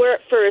 No, they were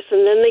at first,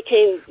 and then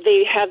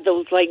they had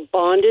those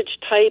bondage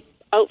type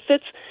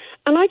outfits,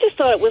 and I just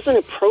thought it wasn't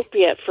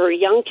appropriate for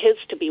young kids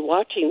to be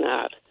watching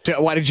that.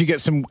 Why did you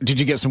get some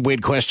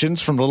weird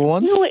questions from little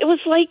ones? No, it was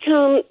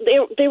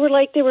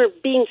they were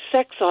being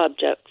sex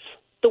objects.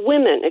 the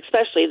women,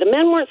 especially. The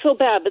men weren't so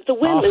bad, but the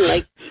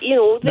women,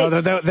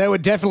 they were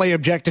definitely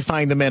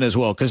objectifying the men as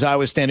well, because I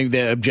was standing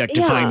there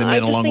objectifying the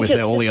men along with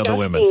all the other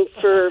women.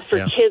 For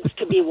kids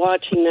to be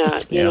watching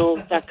that,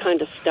 that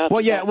kind of stuff.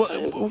 Well,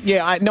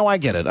 I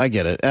get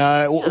it.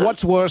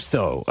 What's worse,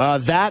 though,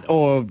 that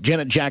or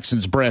Janet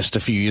Jackson's breast a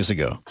few years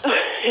ago?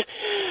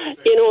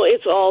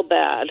 It's all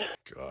bad.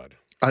 God.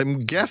 I'm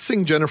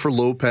guessing Jennifer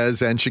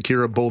Lopez and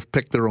Shakira both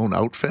picked their own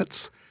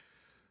outfits.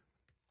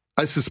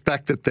 I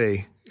suspect that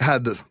they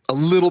had a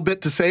little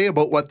bit to say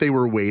about what they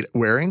were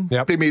wearing.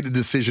 Yep. They made a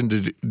decision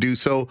to do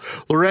so.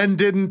 Loren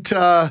didn't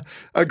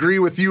agree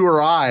with you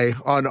or I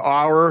on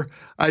our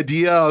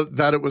idea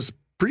that it was a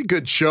pretty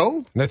good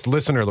show. That's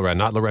listener Loren,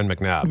 not Loren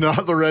McNabb.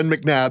 Not Loren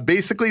McNabb.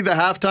 Basically, the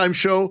halftime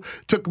show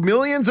took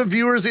millions of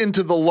viewers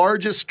into the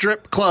largest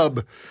strip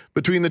club.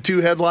 Between the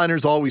two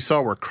headliners, all we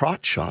saw were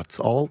crotch shots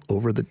all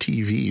over the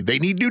TV. They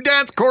need new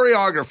dance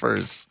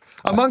choreographers,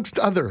 amongst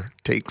other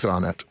takes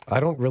on it. I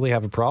don't really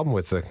have a problem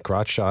with the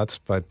crotch shots,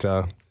 but...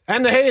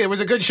 And hey, it was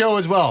a good show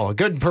as well.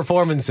 Good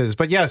performances.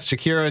 But yes,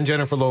 Shakira and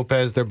Jennifer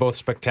Lopez, they're both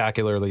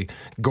spectacularly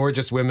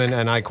gorgeous women,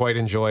 and I quite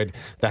enjoyed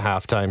the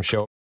halftime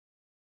show.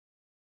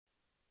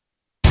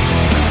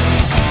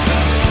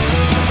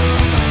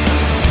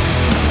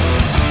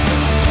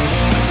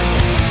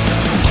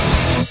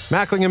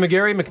 Mackling and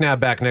McGarry, McNabb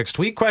back next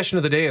week. Question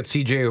of the day at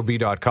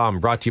cjob.com.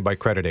 Brought to you by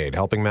Credit Aid,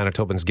 helping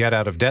Manitobans get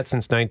out of debt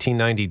since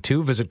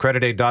 1992. Visit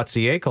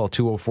creditaid.ca, call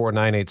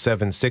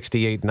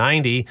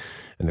 204-987-6890.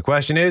 And the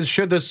question is,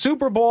 should the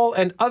Super Bowl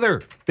and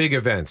other big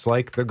events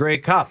like the Grey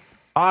Cup,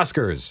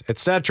 Oscars,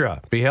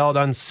 etc. be held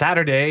on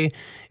Saturday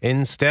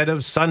instead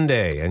of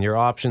Sunday? And your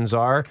options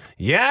are,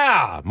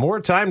 yeah, more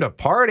time to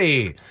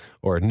party,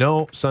 or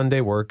no, Sunday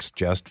works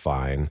just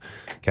fine.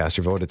 Cast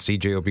your vote at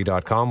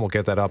cjob.com. We'll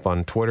get that up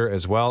on Twitter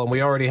as well. And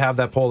we already have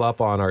that poll up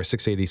on our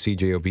 680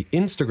 CJOB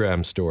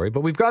Instagram story.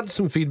 But we've got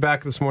some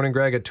feedback this morning,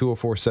 Greg, at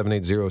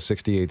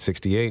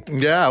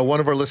 204-780-6868. Yeah, one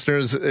of our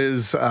listeners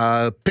is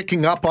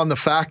picking up on the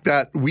fact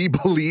that we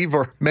believe,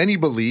 or many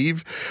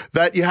believe,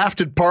 that you have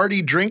to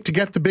party, drink to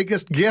get the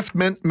biggest gift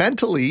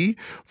mentally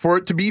for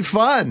it to be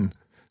fun.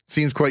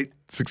 Seems quite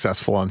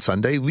successful on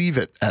Sunday. Leave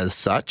it as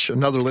such.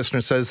 Another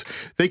listener says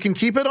they can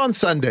keep it on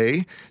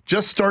Sunday.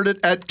 Just start it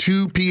at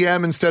 2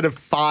 p.m. instead of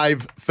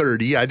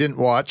 5:30. I didn't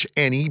watch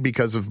any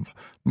because of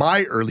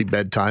my early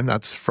bedtime.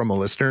 That's from a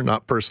listener,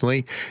 not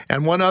personally.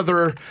 And one of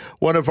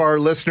our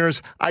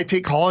listeners, I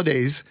take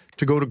holidays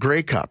to go to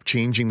Grey Cup.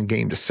 Changing the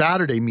game to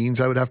Saturday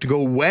means I would have to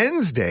go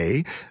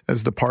Wednesday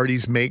as the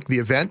parties make the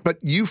event. But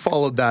you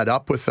followed that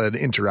up with an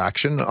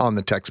interaction on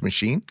the text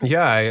machine.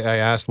 Yeah, I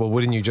asked, well,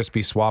 wouldn't you just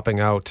be swapping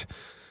out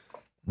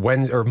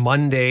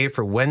Monday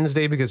for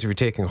Wednesday? Because if you're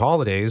taking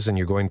holidays and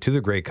you're going to the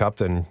Grey Cup,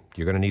 then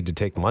you're going to need to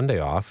take Monday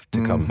off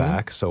to come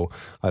back. So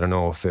I don't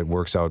know if it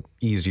works out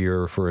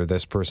easier for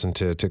this person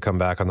to come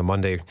back on the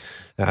Monday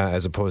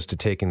as opposed to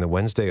taking the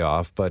Wednesday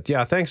off. But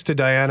yeah, thanks to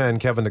Diana and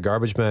Kevin, the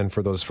garbage man,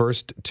 for those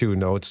first two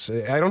notes.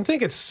 I don't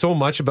think it's so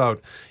much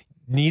about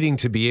needing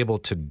to be able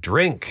to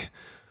drink.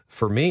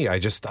 For me, I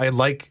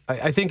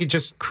think it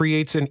just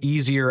creates an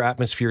easier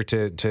atmosphere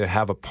to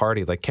have a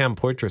party. Like Cam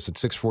Poitras at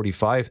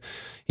 6:45,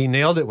 he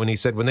nailed it when he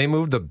said when they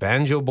moved the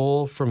Banjo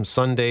Bowl from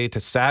Sunday to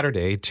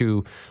Saturday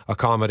to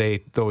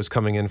accommodate those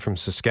coming in from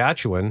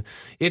Saskatchewan,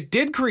 it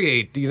did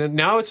create,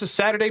 now it's a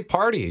Saturday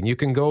party, and you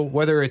can go,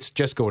 whether it's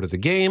just go to the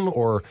game,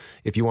 or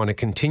if you want to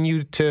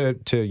continue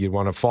you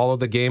want to follow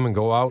the game and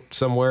go out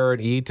somewhere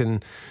and eat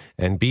and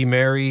be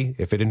merry.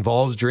 If it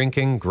involves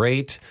drinking,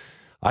 great.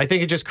 I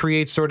think it just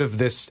creates sort of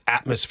this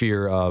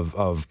atmosphere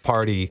of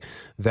party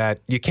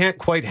that you can't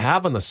quite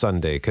have on the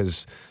Sunday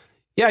because,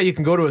 yeah, you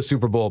can go to a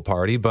Super Bowl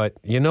party, but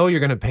you're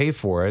going to pay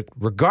for it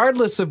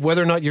regardless of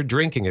whether or not you're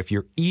drinking. If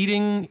you're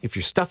eating, if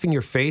you're stuffing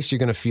your face, you're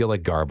going to feel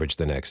like garbage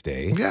the next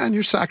day. Yeah, and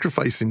you're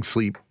sacrificing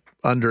sleep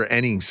under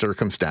any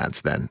circumstance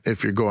then.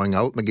 If you're going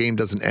out and the game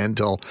doesn't end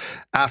till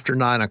after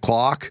 9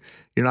 o'clock,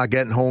 you're not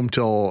getting home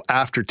till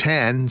after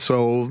 10.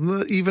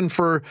 So even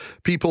for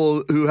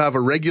people who have a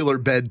regular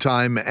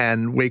bedtime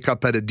and wake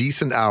up at a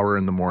decent hour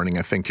in the morning,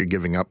 I think you're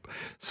giving up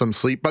some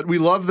sleep. But we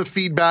love the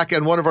feedback.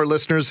 And one of our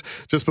listeners,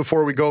 just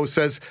before we go,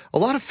 says a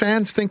lot of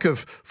fans think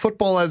of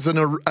football as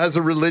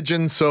a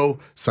religion, so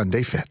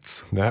Sunday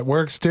fits. That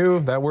works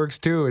too.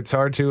 It's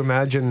hard to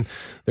imagine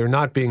there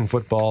not being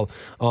football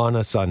on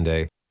a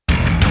Sunday.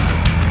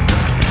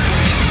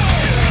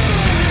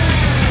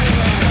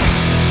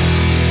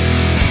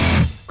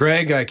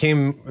 Greg, I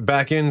came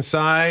back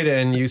inside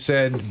and you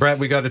said, Brett,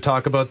 we got to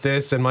talk about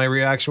this. And my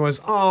reaction was,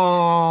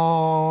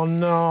 oh,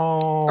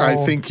 no. I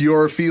think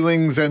your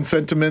feelings and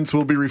sentiments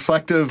will be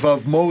reflective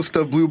of most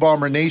of Blue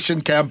Bomber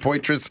Nation. Cam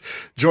Poitras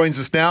joins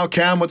us now.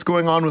 Cam, what's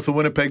going on with the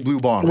Winnipeg Blue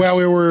Bombers? Well,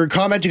 we were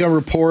commenting on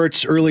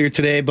reports earlier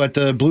today, but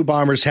the Blue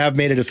Bombers have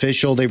made it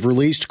official. They've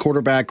released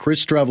quarterback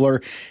Chris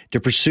Streveler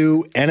to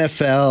pursue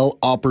NFL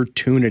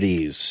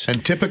opportunities.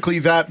 And typically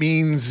that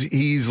means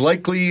he's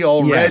likely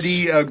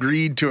already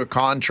agreed to a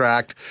contract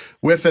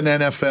with an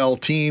NFL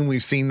team.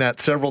 We've seen that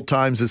several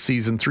times this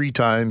season, 3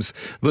 times.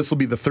 This will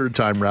be the third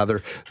time,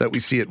 rather, that we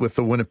see it with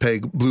the Winnipeg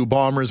Winnipeg Blue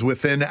Bombers.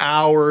 Within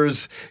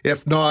hours,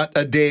 if not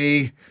a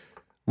day,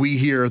 we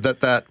hear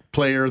that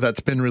player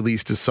that's been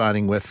released is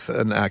signing with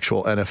an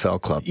actual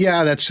NFL club.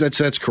 Yeah,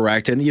 that's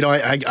correct. And,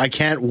 I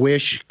can't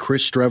wish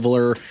Chris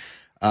Streveler,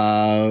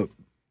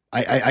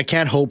 I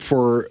can't hope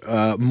for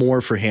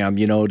more for him,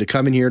 to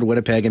come in here to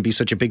Winnipeg and be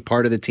such a big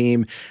part of the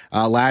team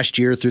last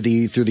year through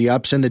the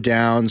ups and the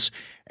downs,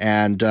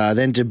 and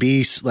then to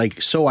be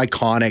like so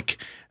iconic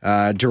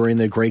during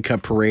the Grey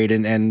Cup parade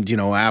and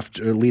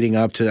after leading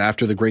up to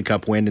after the Grey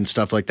Cup win and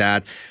stuff like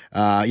that.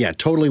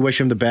 Totally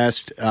wish him the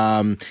best.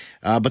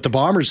 But the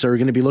Bombers are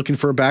going to be looking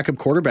for a backup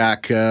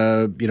quarterback.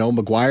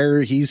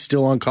 McGuire, he's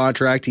still on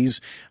contract.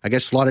 He's, I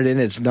guess, slotted in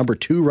as number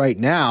 2 right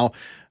now.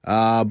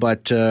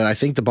 But I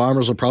think the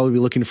Bombers will probably be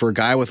looking for a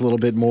guy with a little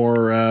bit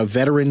more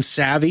veteran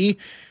savvy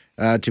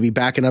to be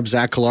backing up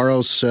Zach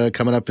Collaros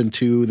coming up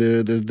into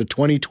the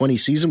 2020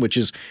 season, which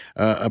is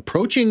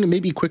approaching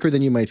maybe quicker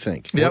than you might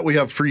think. Yeah, we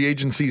have free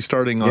agency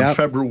starting on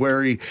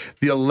February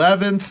the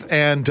 11th,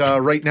 and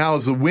right now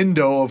is a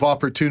window of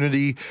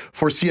opportunity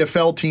for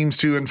CFL teams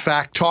to, in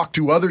fact, talk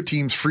to other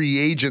teams' free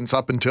agents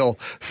up until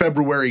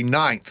February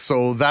 9th.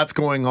 So that's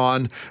going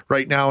on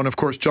right now. And, of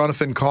course,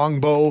 Jonathan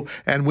Kongbo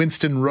and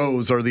Winston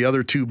Rose are the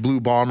other 2 Blue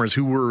Bombers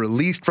who were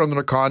released from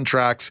their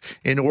contracts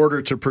in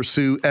order to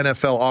pursue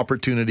NFL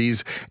opportunities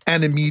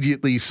and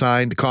immediately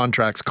signed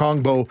contracts.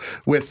 Kongbo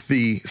with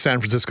the San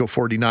Francisco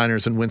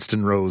 49ers and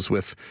Winston Rose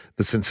with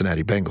the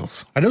Cincinnati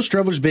Bengals. I know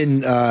Streveler's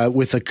been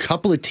with a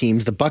couple of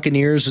teams. The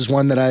Buccaneers is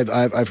one that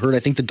I've heard. I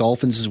think the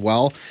Dolphins as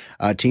well.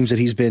 Teams that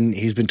he's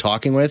been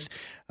talking with.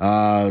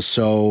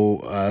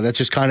 So that's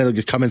just kind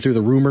of coming through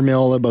the rumor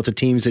mill about the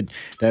teams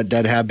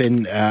that have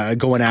been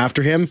going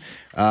after him.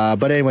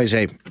 But anyways,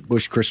 hey,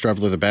 wish Chris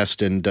Streveler the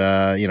best. And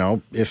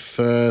if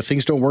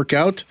things don't work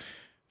out,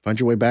 find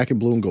your way back in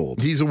blue and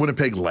gold. He's a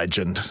Winnipeg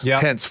legend,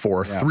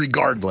 henceforth,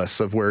 regardless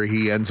of where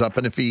he ends up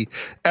and if he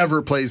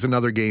ever plays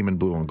another game in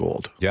blue and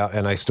gold. Yeah,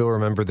 and I still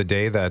remember the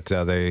day that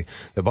the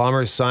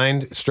Bombers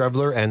signed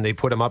Streveler and they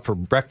put him up for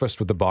breakfast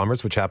with the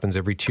Bombers, which happens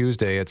every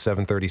Tuesday at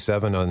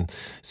 7:37 on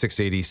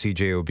 680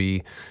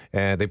 CJOB.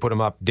 And they put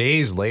him up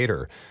days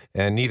later.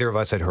 And neither of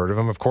us had heard of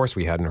him. Of course,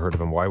 we hadn't heard of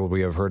him. Why would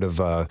we have heard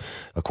of a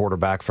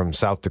quarterback from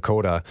South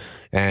Dakota?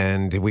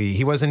 And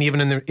he wasn't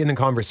even in the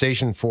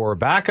conversation for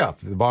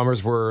backup. The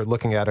Bombers were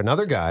looking at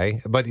another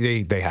guy, but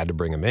they had to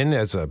bring him in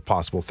as a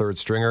possible third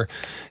stringer.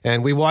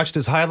 And we watched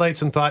his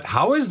highlights and thought,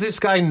 how is this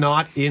guy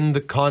not in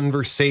the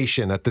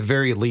conversation at the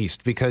very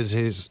least? Because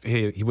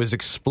he was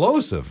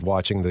explosive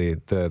watching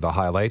the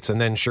highlights.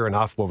 And then, sure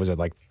enough, what was it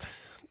like?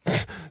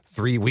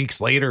 3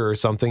 weeks later or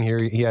something,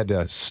 he had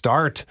to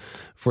start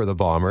for the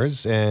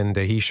Bombers, and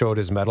he showed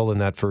his mettle in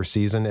that first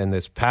season. And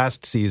this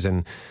past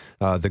season,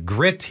 the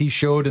grit he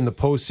showed in the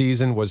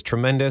postseason was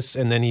tremendous.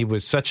 And then he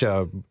was such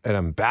an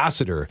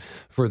ambassador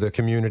for the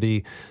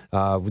community,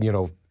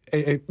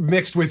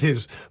 mixed with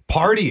his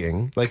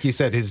partying. Like you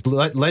said, his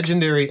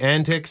legendary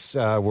antics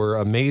were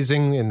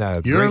amazing in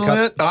the You're Grey Cup.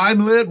 lit,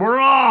 I'm lit, we're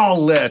all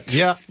lit.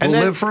 Yeah. We'll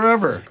live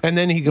forever. And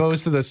then he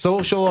goes to the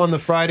social on the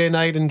Friday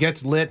night and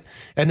gets lit.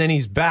 And then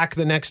he's back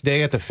the next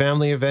day at the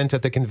family event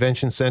at the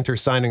convention center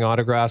signing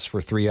autographs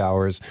for 3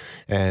 hours.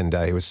 And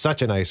he was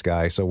such a nice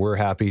guy. So we're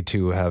happy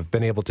to have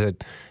been able to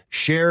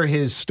share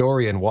his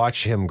story and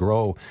watch him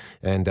grow.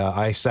 And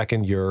I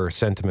second your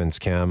sentiments,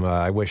 Cam.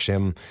 I wish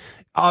him...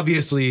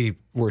 Obviously,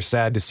 we're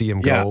sad to see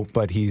him go,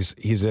 but he's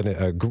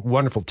a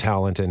wonderful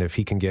talent, and if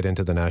he can get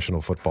into the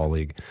National Football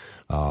League,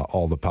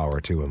 all the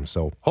power to him.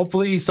 So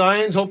hopefully he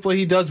signs, hopefully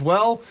he does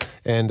well,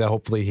 and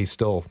hopefully he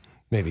still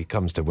maybe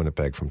comes to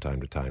Winnipeg from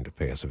time to time to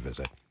pay us a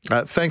visit.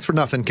 Thanks for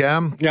nothing,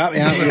 Cam. Yeah.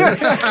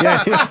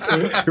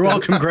 You're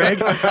welcome, Greg.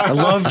 I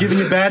love giving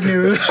you bad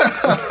news.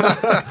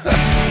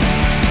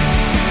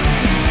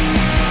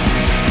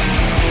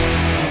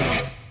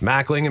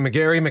 Mackling and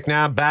McGarry,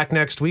 McNabb back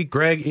next week.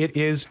 Greg, it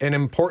is an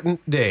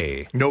important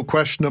day. No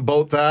question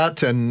about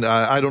that. And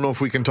I don't know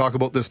if we can talk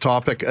about this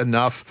topic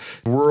enough.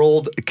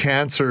 World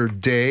Cancer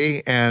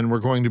Day. And we're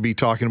going to be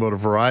talking about a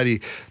variety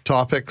of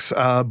topics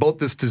about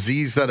this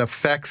disease that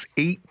affects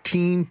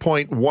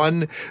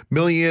 18.1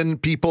 million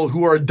people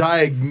who are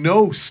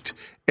diagnosed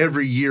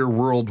every year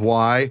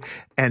worldwide.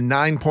 And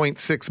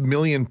 9.6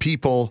 million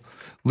people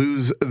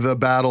lose the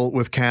battle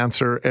with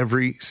cancer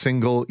every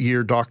single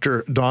year.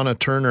 Dr. Donna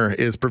Turner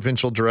is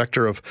Provincial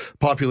Director of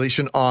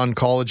Population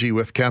Oncology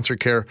with Cancer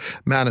Care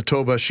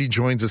Manitoba. She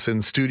joins us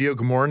in studio.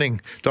 Good morning,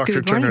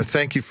 Dr. Turner.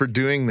 Thank you for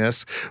doing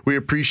this. We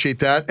appreciate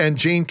that. And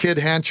Jane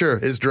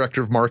Kidd-Hancher is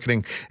Director of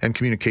Marketing and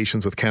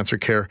Communications with Cancer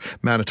Care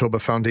Manitoba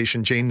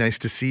Foundation. Jane, nice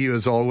to see you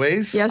as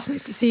always. Yes,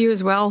 nice to see you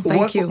as well.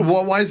 Thank you.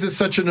 Why is this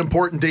such an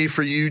important day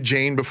for you,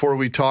 Jane, before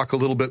we talk a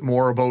little bit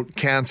more about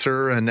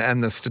cancer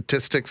and the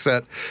statistics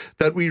that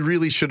we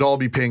really should all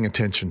be paying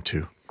attention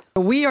to?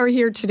 We are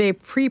here today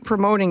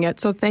pre-promoting it,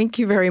 so thank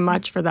you very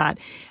much for that.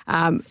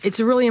 It's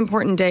a really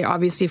important day,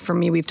 obviously, for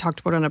me. We've talked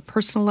about it on a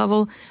personal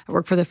level. I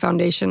work for the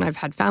foundation. I've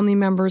had family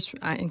members,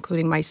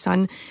 including my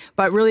son.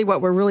 But really what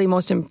we're really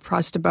most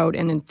impressed about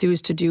and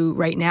enthused to do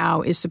right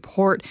now is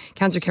support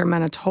Cancer Care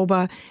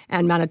Manitoba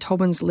and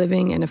Manitobans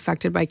living and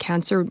affected by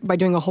cancer by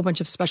doing a whole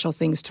bunch of special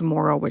things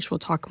tomorrow, which we'll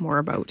talk more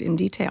about in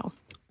detail.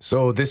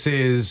 So this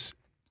is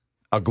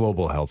a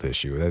global health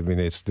issue. I mean,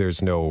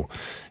 there's no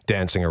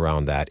dancing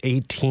around that.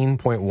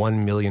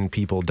 18.1 million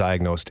people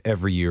diagnosed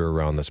every year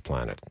around this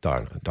planet.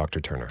 Dr.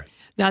 Turner.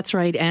 That's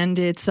right, and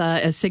it's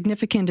a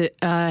significant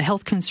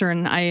health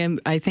concern.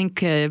 I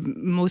think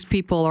most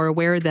people are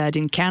aware that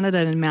in Canada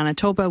and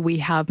Manitoba, we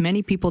have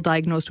many people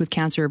diagnosed with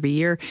cancer every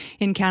year.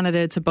 In Canada,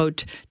 it's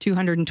about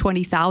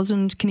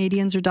 220,000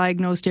 Canadians are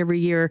diagnosed every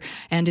year,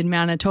 and in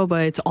Manitoba,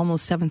 it's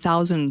almost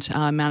 7,000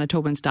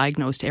 Manitobans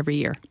diagnosed every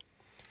year.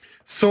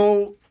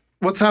 So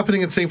what's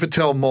happening in St.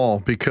 Vital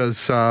Mall?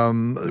 Because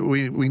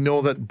we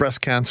know that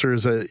breast cancer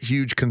is a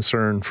huge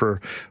concern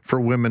for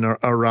women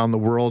around the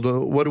world.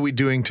 What are we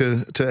doing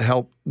to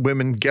help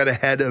women get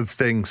ahead of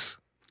things?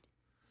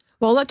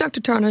 Well, let Dr.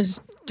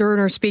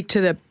 Turner speak to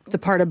the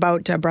part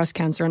about breast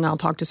cancer, and I'll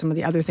talk to some of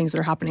the other things that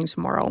are happening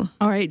tomorrow.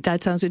 All right,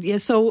 that sounds good. Yeah,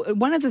 so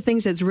one of the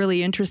things that's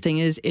really interesting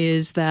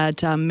is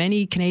that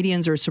many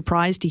Canadians are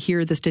surprised to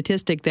hear the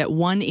statistic that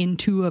 1 in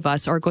 2 of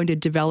us are going to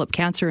develop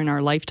cancer in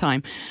our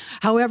lifetime.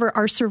 However,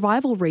 our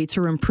survival rates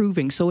are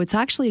improving, so it's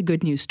actually a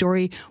good news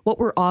story. What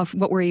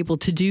we're able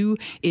to do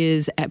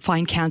is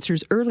find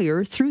cancers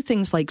earlier through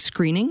things like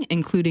screening,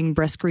 including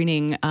breast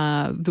screening,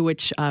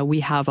 which we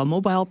have a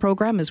mobile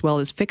program as well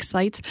as fixed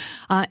sites,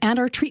 and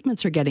our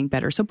treatments are getting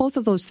better. So both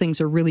of those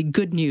things are really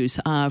good news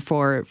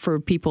for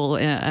people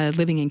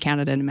living in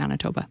Canada and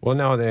Manitoba. Well,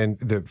 now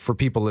for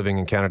people living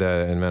in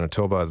Canada and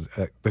Manitoba,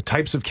 the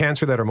types of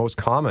cancer that are most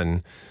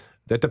common,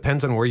 that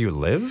depends on where you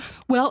live?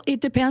 Well,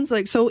 it depends.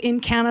 So in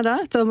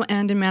Canada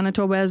and in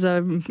Manitoba as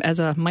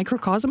a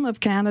microcosm of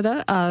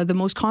Canada, the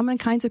most common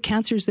kinds of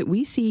cancers that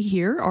we see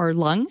here are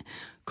lung,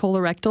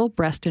 colorectal,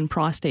 breast, and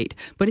prostate.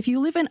 But if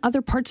you live in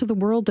other parts of the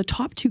world, the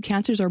top 2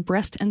 cancers are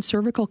breast and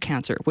cervical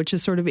cancer, which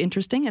is sort of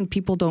interesting, and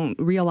people don't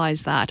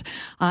realize that.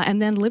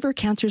 And then liver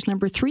cancer is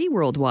number 3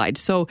 worldwide.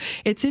 So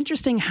it's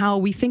interesting how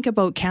we think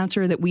about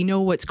cancer, that we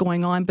know what's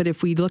going on, but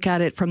if we look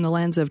at it from the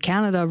lens of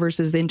Canada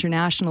versus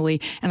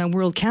internationally, and on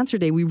World Cancer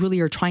Day, we really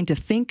are trying to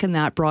think in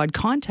that broad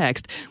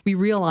context. We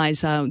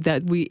realize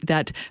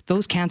that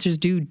those cancers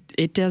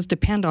does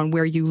depend on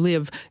where you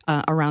live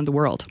around the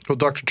world. Well,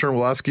 Dr. Turner,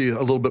 we'll ask you a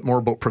little bit more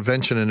about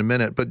prevention in a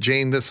minute, but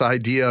Jane, this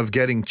idea of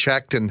getting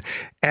checked and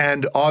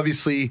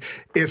obviously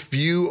if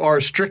you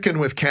are stricken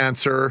with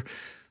cancer,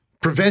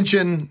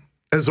 prevention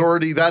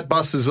that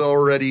bus has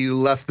already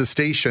left the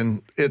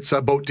station. It's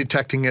about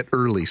detecting it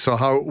early. So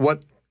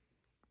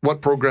what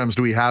programs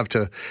do we have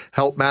to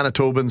help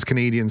Manitobans,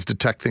 Canadians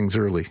detect things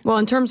early? Well,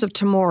 in terms of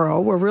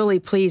tomorrow, we're really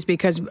pleased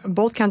because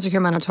both Cancer Care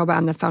Manitoba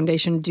and the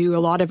Foundation do a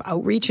lot of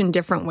outreach in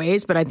different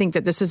ways, but I think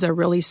that this is a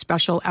really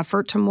special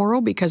effort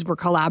tomorrow because we're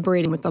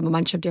collaborating with a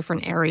bunch of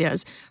different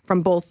areas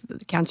from both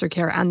Cancer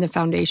Care and the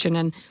Foundation.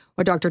 And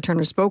what Dr.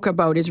 Turner spoke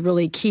about is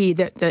really key,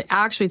 that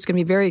actually it's going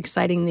to be very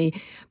exciting. The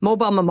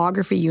mobile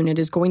mammography unit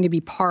is going to be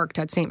parked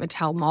at St.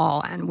 Vital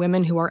Mall, and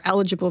women who are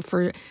eligible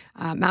for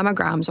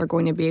mammograms are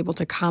going to be able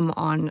to come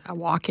on a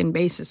walk-in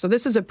basis. So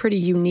this is a pretty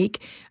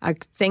unique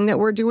thing that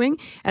we're doing,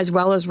 as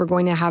well as we're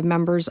going to have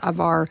members of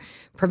our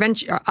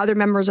other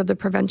members of the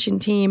prevention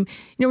team,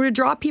 to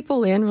draw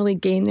people in, really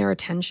gain their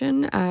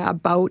attention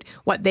about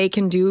what they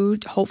can do,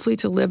 hopefully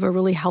to live a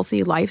really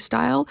healthy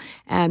lifestyle.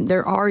 And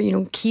there are,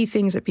 key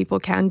things that people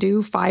can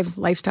do, 5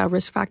 lifestyle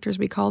risk factors,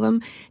 we call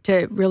them,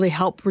 to really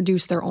help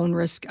reduce their own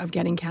risk of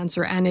getting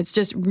cancer. And it's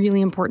just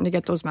really important to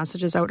get those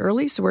messages out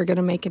early. So we're going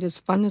to make it as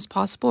fun as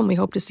possible. And we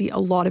hope to see a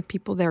lot of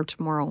people there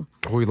tomorrow.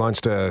 We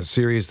launched a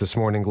series this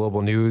morning,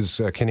 Global News,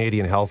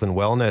 Canadian Health and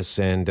Wellness.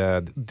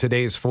 And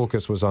today's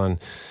focus was on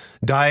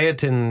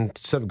diet. And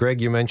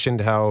Greg, you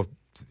mentioned how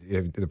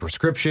the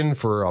prescription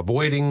for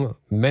avoiding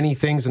many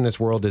things in this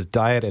world is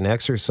diet and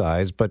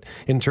exercise. But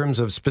in terms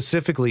of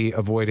specifically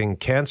avoiding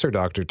cancer,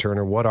 Dr.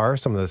 Turner, what are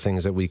some of the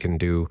things that we can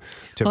do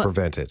to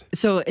prevent it?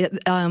 So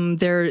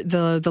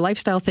the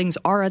lifestyle things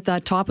are at the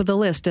top of the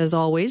list, as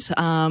always.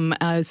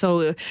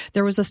 So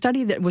there was a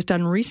study that was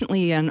done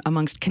recently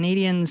amongst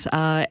Canadians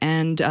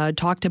and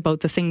talked about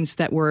the things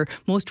that were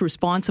most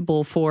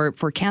responsible for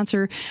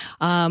cancer.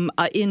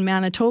 In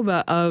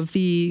Manitoba, of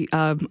the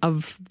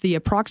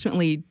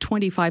approximately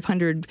 2,500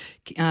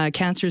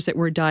 cancers that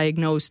were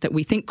diagnosed that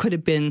we think could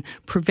have been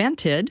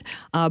prevented,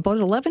 about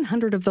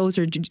 1,100 of those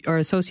are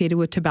associated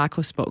with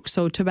tobacco smoke.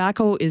 So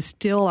tobacco is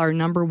still our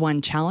number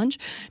one challenge.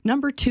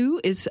 Number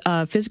 2 is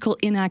physical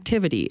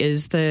inactivity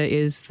is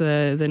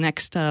the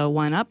next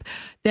one up.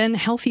 Then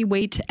healthy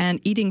weight and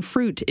eating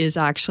fruit is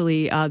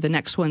actually the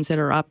next ones that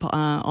are up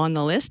on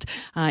the list.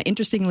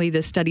 Interestingly,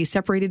 this study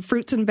separated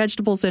fruits and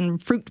vegetables,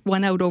 and fruit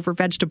went out over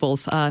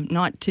vegetables.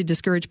 Not to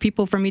discourage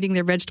people from eating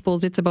their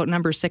vegetables, it's about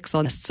number 6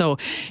 on this. list. So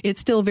it's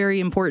still very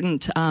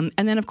important. And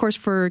then, of course,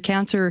 for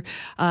cancer,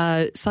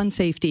 sun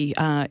safety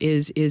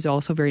is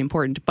also very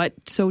important. But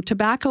so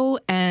tobacco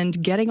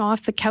and getting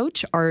off the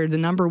couch are the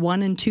number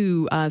 1 and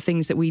 2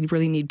 things that we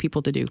really need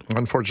people to do.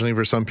 Unfortunately,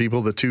 for some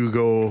people, the two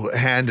go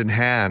hand in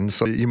hand.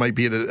 So you might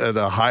be at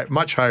a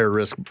much higher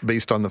risk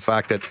based on the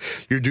fact that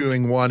you're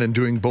doing one and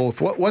doing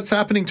both. What's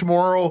happening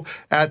tomorrow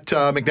at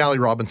McNally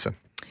Robinson?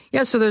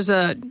 Yeah, so there's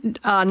a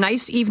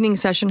nice evening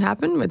session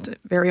happen with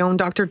very own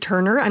Dr.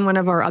 Turner and one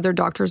of our other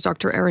doctors,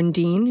 Dr. Erin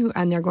Dean,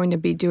 and they're going to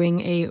be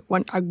doing a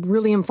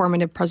really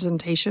informative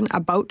presentation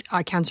about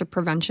cancer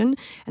prevention,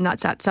 and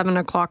that's at 7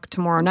 o'clock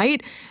tomorrow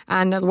night.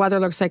 And the weather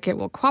looks like it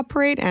will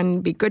cooperate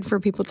and be good for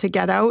people to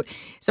get out.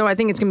 So I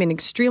think it's going to be an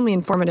extremely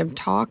informative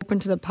talk open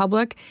to the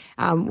public.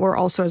 We're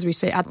also, as we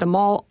say, at the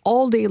mall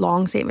all day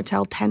long, St.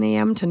 Mattel, 10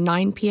 a.m. to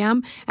 9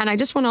 p.m. And I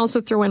just want to also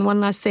throw in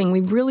one last thing.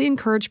 We've really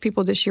encouraged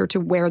people this year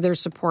to wear their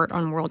support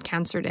on World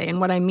Cancer Day. And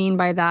what I mean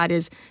by that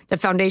is the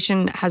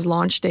foundation has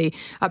launched a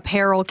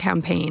apparel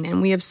campaign,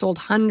 and we have sold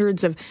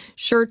hundreds of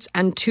shirts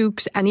and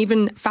toques and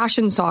even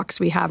fashion socks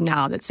we have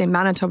now that say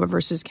Manitoba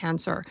versus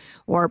Cancer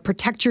or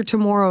Protect Your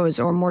Tomorrows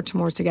or More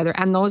Tomorrows Together.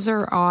 And those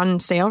are on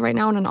sale right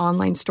now in an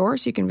online store.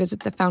 So you can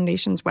visit the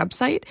foundation's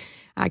website,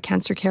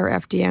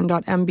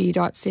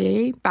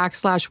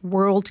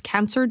 cancercarefdn.mb.ca/World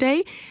Cancer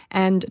Day,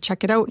 and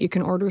check it out. You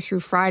can order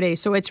through Friday.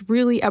 So it's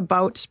really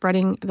about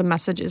spreading the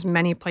message as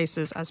many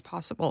places as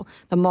possible.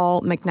 The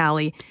mall,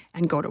 McNally,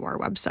 and go to our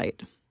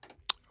website.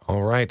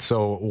 All right.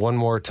 So one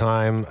more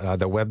time,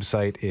 the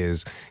website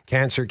is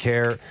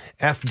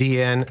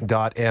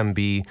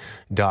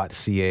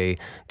cancercarefdn.mb.ca.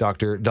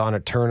 Dr. Donna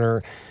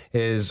Turner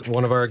is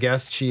one of our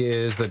guests. She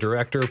is the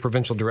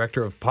Provincial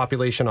Director of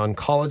Population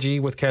Oncology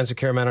with Cancer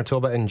Care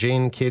Manitoba, and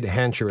Jane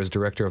Kidd-Hancher is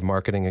Director of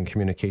Marketing and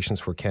Communications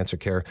for Cancer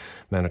Care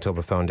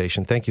Manitoba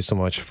Foundation. Thank you so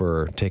much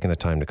for taking the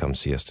time to come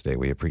see us today.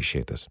 We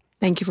appreciate this.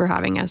 Thank you for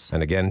having us.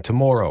 And again,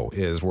 tomorrow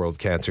is World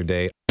Cancer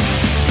Day.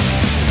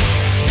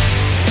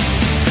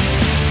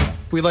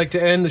 We like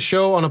to end the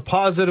show on a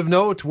positive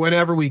note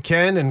whenever we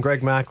can, and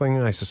Greg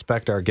Mackling, I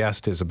suspect our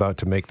guest is about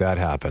to make that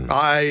happen.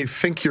 I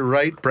think you're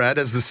right, Brett.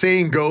 As the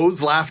saying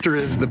goes, laughter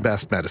is the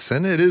best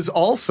medicine. It is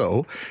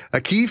also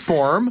a key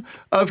form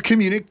of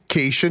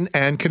communication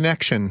and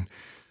connection.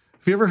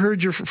 Have you ever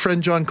heard your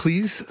friend John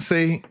Cleese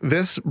say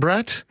this,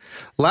 Brett?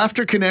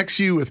 Laughter connects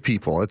you with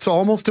people. It's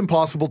almost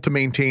impossible to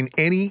maintain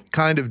any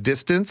kind of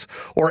distance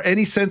or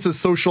any sense of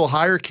social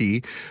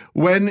hierarchy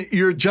when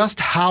you're just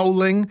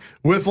howling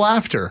with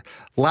laughter.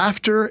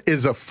 Laughter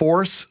is a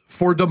force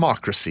for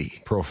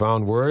democracy.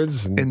 Profound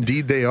words.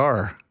 Indeed they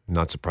are.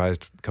 Not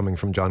surprised coming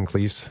from John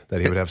Cleese that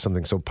he would have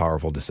something so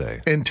powerful to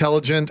say.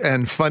 Intelligent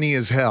and funny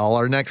as hell.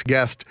 Our next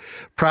guest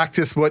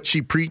practiced what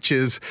she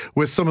preaches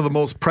with some of the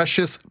most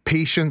precious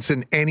patients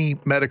in any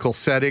medical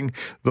setting,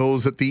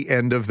 those at the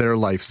end of their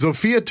life.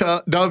 Zofia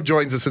Dove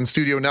joins us in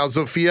studio now.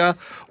 Zofia,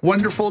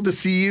 wonderful to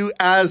see you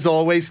as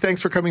always.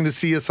 Thanks for coming to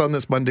see us on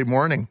this Monday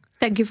morning.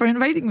 Thank you for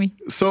inviting me.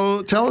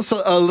 So tell us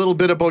a little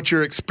bit about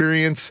your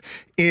experience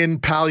in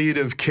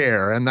palliative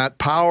care and that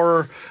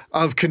power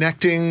of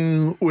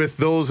connecting with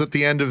those at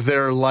the end of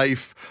their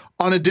life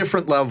on a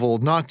different level,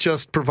 not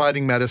just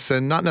providing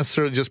medicine, not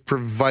necessarily just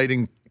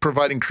providing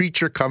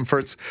creature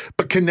comforts,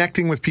 but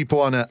connecting with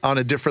people on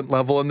a different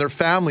level and their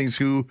families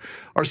who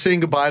are saying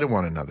goodbye to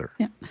one another.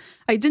 Yeah.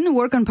 I didn't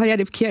work on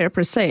palliative care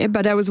per se,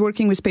 but I was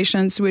working with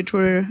patients which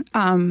were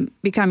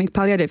becoming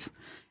palliative.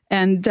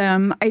 And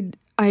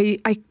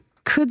I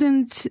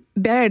couldn't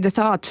bear the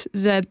thought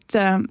that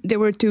they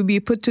were to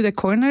be put to the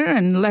corner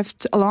and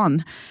left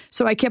alone.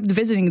 So I kept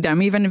visiting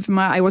them, even if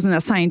I wasn't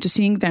assigned to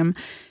seeing them.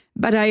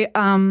 But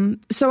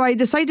so I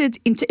decided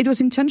it was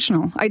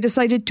intentional. I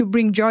decided to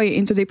bring joy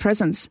into their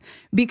presence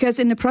because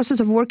in the process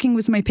of working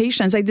with my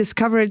patients, I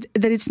discovered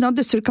that it's not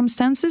the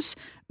circumstances,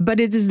 but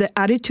it is the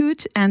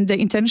attitude and the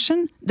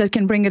intention that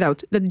can bring it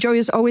out. That joy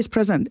is always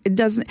present.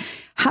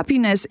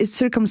 Happiness is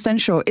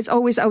circumstantial. It's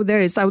always out there.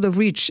 It's out of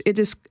reach. It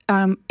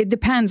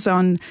depends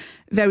on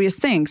various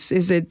things.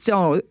 Is it,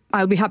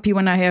 I'll be happy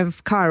when I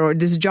have car or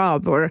this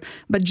job,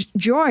 but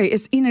joy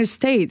is inner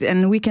state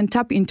and we can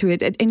tap into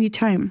it at any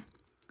time.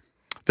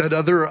 That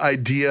other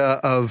idea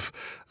of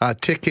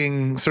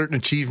ticking certain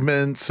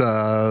achievements,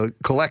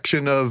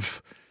 collection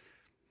of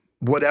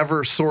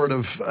whatever sort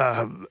of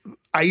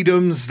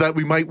items that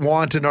we might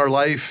want in our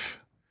life,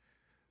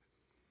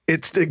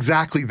 it's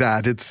exactly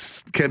that.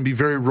 It can be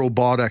very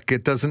robotic.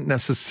 It doesn't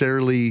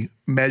necessarily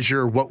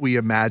measure what we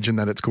imagine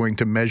that it's going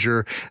to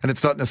measure, and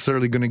it's not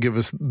necessarily going to give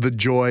us the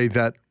joy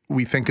that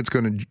we think it's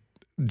going to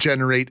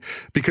generate,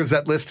 because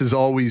that list is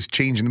always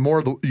changing. The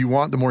more you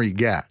want, the more you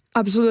get.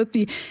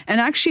 Absolutely.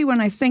 And actually,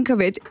 when I think of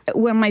it,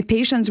 when my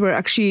patients were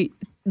actually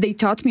they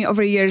taught me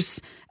over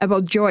years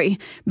about joy,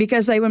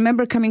 because I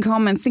remember coming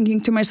home and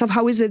thinking to myself,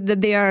 how is it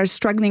that they are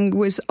struggling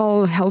with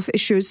all health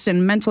issues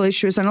and mental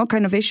issues and all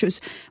kind of issues,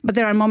 but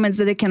there are moments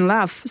that they can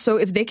laugh. So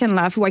if they can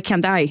laugh, why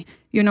can't I?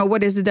 You know,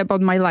 what is it about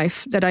my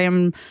life that I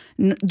am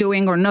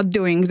doing or not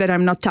doing that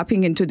I'm not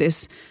tapping into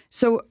this?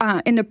 So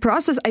in the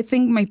process, I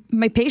think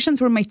my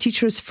patients were my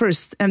teachers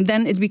first, and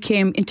then it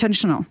became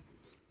intentional.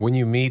 When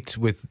you meet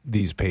with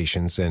these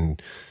patients and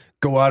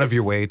go out of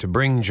your way to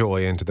bring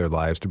joy into their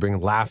lives, to bring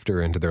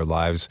laughter into their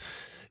lives,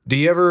 do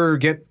you ever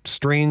get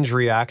strange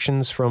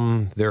reactions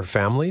from their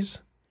families?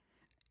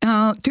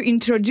 To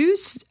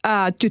introduce,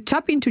 to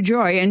tap into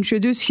joy,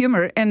 introduce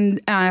humor and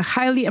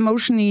highly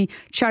emotionally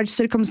charged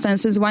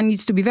circumstances, one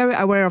needs to be very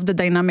aware of the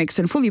dynamics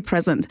and fully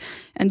present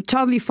and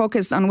totally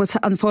focused on what's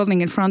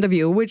unfolding in front of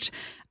you, which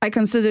I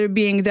consider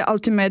being the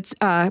ultimate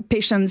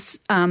patient's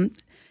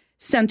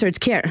centered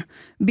care,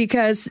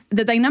 because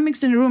the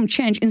dynamics in the room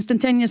change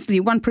instantaneously.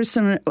 One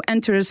person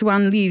enters,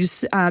 one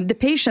leaves. The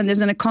patient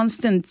is in a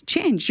constant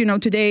change. You know,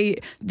 today,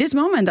 this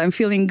moment, I'm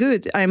feeling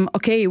good. I'm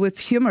okay with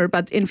humor,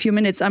 but in a few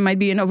minutes, I might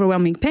be in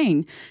overwhelming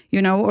pain,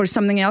 you know, or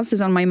something else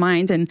is on my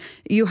mind. And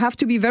you have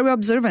to be very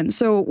observant.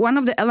 So one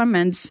of the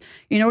elements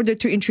in order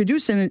to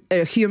introduce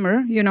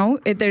humor, you know,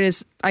 there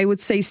is, I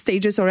would say,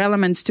 stages or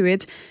elements to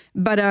it,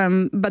 but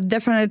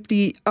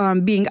definitely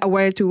being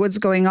aware to what's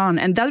going on.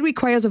 And that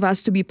requires of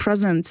us to be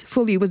present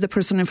fully with the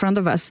person in front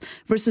of us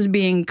versus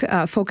being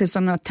focused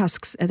on our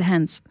tasks at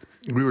hand.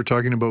 We were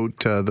talking about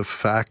the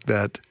fact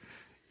that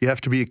you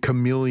have to be a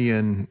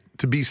chameleon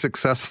to be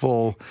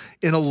successful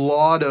in a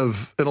lot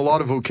of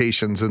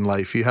vocations in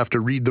life. You have to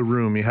read the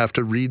room. You have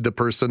to read the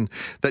person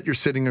that you're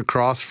sitting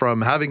across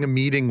from, having a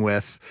meeting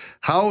with.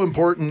 How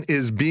important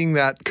is being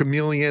that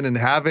chameleon and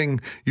having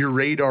your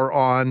radar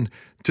on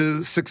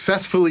to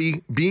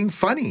successfully being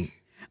funny?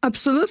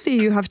 Absolutely,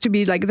 you have to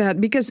be like that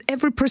because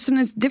every person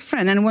is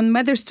different, and what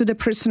matters to the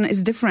person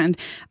is different.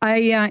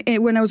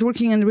 When I was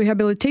working in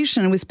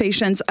rehabilitation with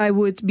patients, I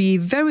would be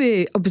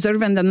very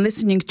observant and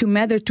listening to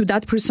matter to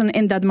that person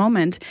in that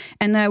moment,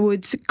 and I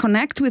would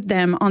connect with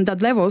them on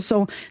that level.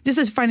 So this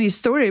is a funny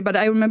story, but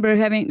I remember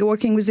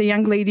working with a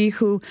young lady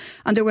who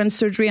underwent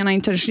surgery, and I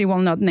intentionally will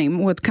not name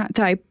what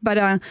type,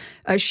 but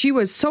she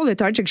was so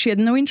lethargic. She had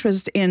no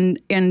interest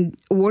in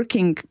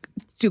working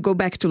to go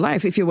back to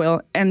life, if you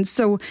will. And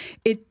so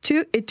it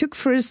took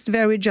first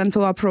very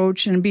gentle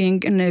approach and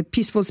being in a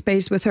peaceful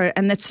space with her.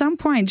 And at some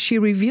point, she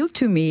revealed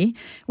to me,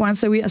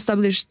 once we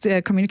established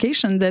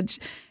communication, that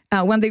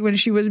one day when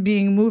she was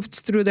being moved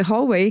through the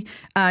hallway,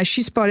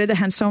 she spotted a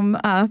handsome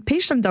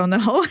patient down the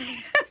hallway.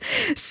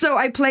 So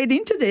I played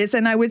into this,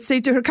 and I would say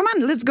to her, "Come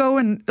on, let's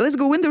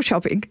go window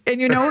shopping."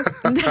 And you know,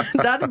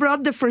 that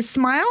brought the first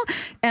smile,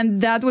 and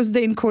that was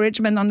the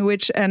encouragement on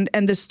which and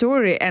the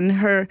story and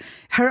her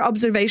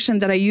observation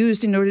that I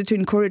used in order to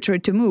encourage her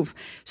to move.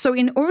 So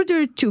in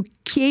order to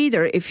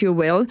cater, if you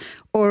will,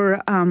 or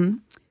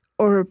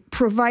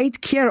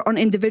provide care on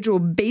individual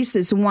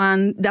basis,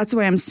 that's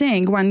why I'm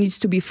saying one needs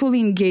to be fully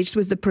engaged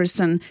with the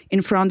person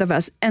in front of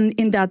us. And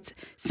in that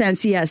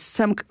sense, yes,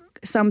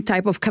 some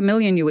type of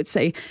chameleon, you would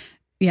say.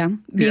 Yeah,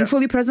 being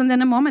fully present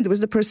in a moment with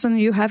the person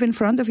you have in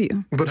front of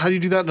you. But how do you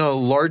do that in a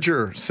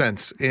larger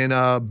sense, in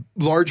a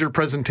larger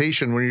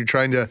presentation when you're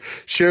trying to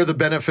share the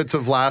benefits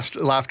of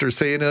laughter,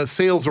 say in a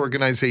sales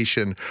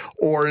organization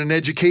or an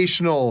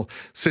educational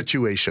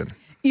situation?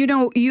 You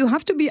know, you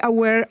have to be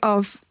aware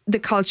of the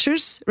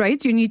cultures,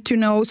 right? You need to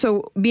know.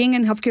 So being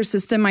in healthcare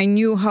system, I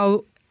knew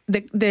how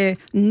the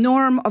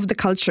norm of the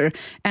culture.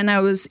 And I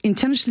was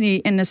intentionally,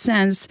 in a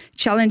sense,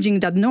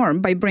 challenging that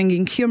norm by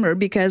bringing humor,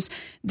 because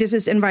this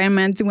is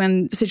environment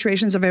when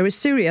situations are very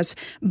serious.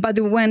 But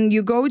when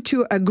you go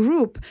to a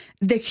group,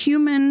 the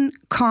human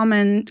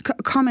common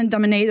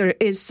denominator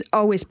is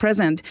always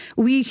present.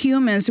 We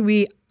humans,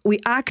 we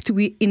act,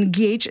 we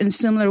engage in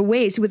similar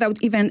ways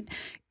without even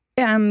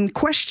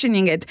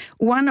questioning it.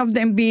 One of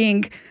them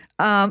being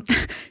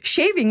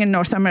shaving in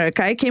North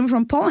America. I came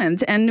from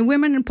Poland, and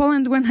women in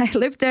Poland, when I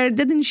lived there,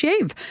 didn't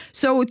shave.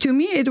 So to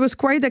me, it was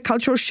quite a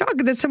cultural shock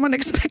that someone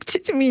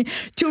expected me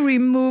to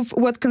remove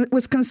what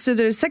was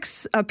considered a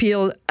sex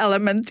appeal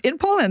element in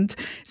Poland.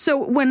 So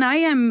when I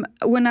am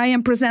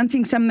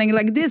presenting something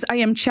like this, I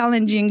am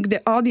challenging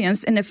the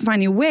audience in a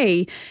funny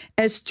way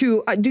as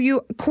to, do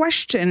you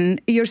question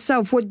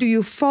yourself? What do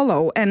you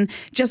follow? And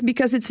just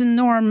because it's a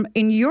norm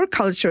in your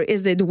culture,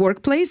 is it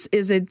workplace?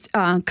 Is it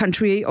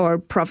country or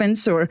province?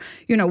 Or,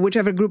 you know,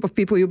 whichever group of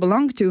people you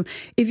belong to.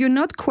 If you're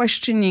not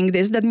questioning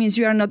this, that means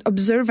you are not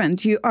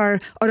observant. You are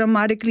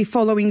automatically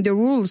following the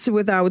rules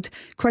without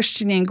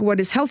questioning what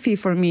is healthy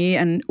for me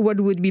and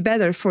what would be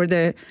better for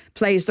the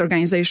place,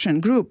 organization,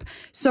 group.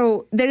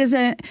 So there is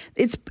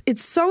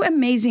it's so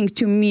amazing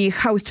to me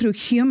how through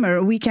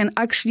humor we can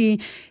actually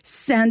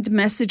send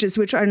messages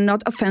which are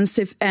not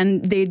offensive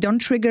and they don't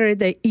trigger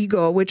the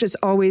ego, which is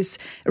always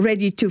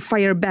ready to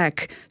fire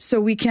back.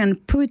 So we can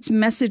put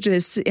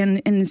messages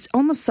in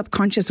almost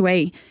subconscious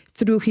way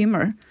through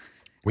humor.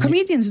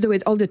 Comedians do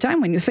it all the time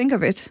when you think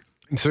of it.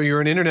 So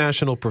you're an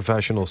international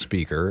professional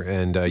speaker,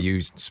 and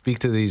you speak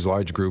to these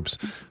large groups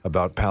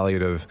about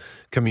palliative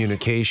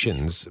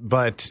communications.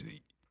 But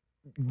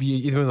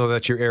even though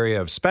that's your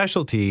area of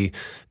specialty,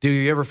 do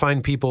you ever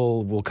find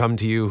people will come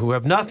to you who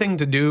have nothing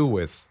to do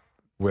with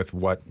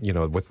what,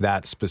 with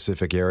that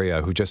specific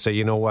area, who just say,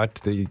 you know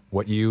what,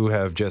 what you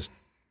have just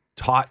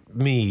taught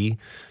me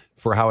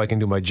for how I can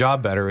do my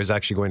job better is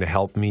actually going to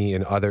help me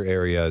in other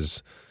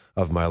areas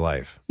of my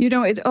life?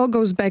 It all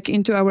goes back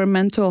into our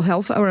mental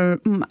health, our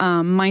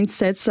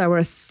mindsets,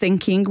 our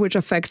thinking, which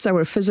affects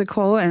our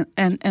physical and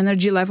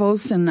energy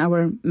levels and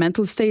our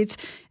mental states.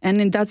 And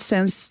in that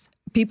sense,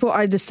 people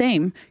are the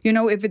same.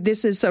 If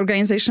this is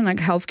organization like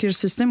healthcare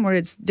system or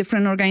it's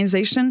different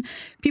organization,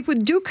 people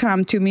do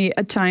come to me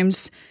at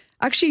times.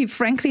 Actually,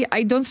 frankly,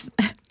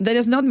 there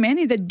is not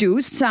many that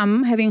do.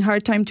 Some having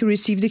hard time to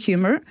receive the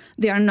humor.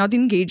 They are not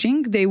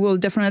engaging. They will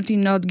definitely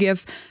not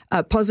give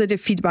positive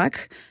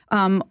feedback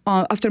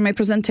after my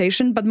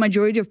presentation. But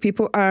majority of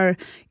people are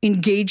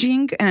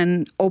engaging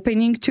and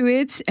opening to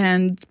it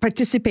and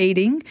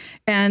participating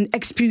and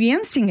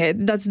experiencing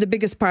it. That's the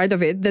biggest part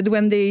of it. That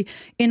when they,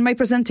 in my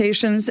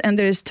presentations, and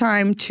there is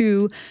time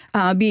to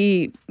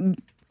be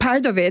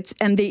part of it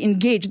and they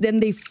engage, then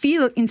they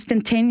feel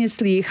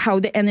instantaneously how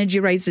the energy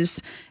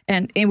rises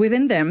and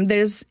within them.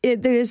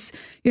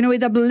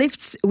 It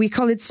uplifts, we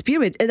call it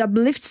spirit. It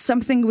uplifts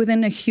something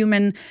within a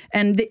human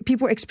and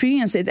people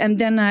experience it. And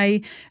then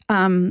I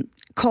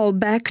call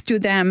back to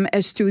them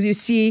as to, you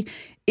see,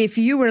 if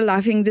you were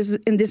laughing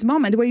in this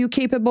moment, were you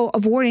capable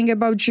of worrying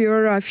about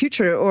your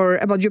future or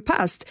about your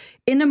past?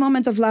 In a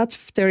moment of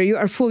laughter, you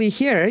are fully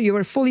here. You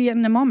are fully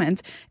in the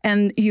moment,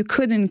 and you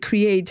couldn't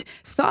create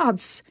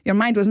thoughts. Your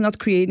mind was not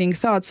creating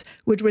thoughts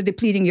which were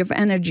depleting you of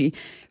energy.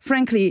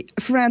 Frankly,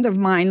 a friend of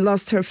mine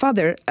lost her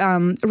father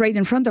right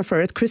in front of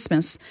her at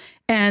Christmas.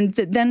 And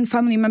then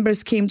family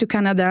members came to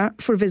Canada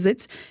for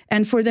visit,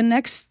 and for the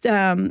next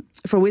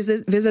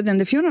visit and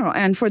the funeral.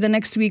 And for the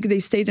next week, they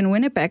stayed in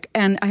Winnipeg.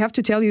 And I have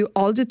to tell you,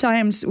 all the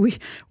times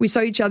we saw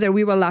each other,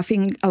 we were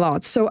laughing a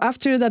lot. So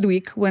after that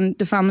week, when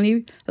the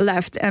family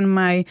left and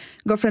my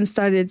girlfriend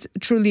started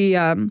truly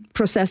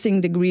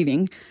processing the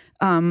grieving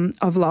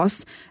of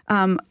loss,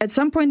 at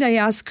some point I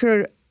asked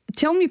her,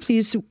 tell me,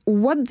 please,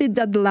 what did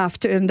that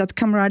laughter and that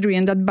camaraderie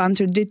and that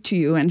banter did to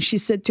you? And she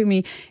said to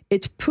me,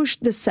 it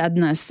pushed the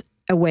sadness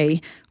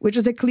away, which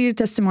is a clear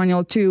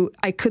testimonial to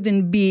I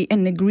couldn't be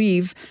in the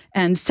grief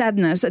and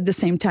sadness at the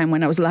same time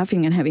when I was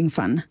laughing and having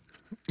fun.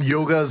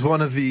 Yoga is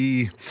one of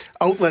the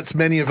outlets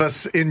many of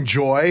us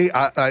enjoy.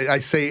 I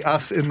say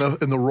us in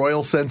the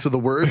royal sense of the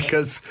word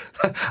because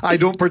I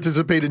don't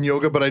participate in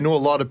yoga, but I know a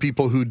lot of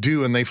people who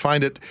do, and they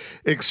find it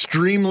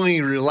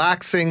extremely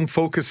relaxing,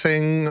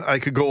 focusing. I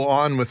could go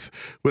on with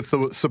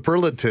the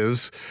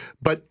superlatives,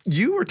 but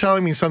you were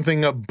telling me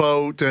something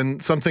about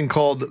something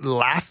called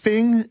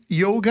laughing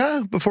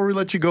yoga. Before we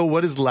let you go,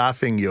 what is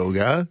laughing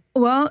yoga?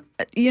 Well,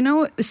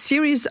 a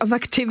series of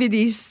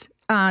activities,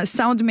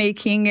 sound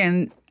making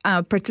and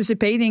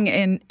participating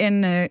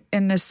in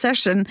a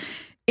session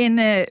in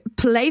a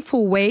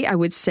playful way, I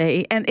would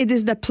say. And it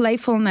is the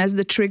playfulness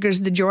that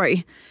triggers the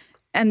joy.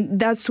 And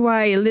that's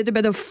why a little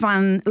bit of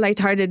fun,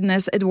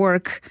 lightheartedness at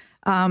work,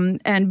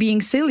 and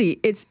being silly,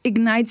 it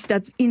ignites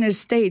that inner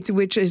state,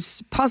 which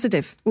is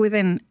positive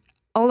within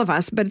all of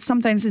us, but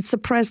sometimes it's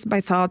suppressed by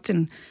thought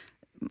and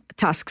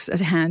tasks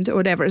at hand or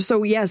whatever.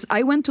 So yes,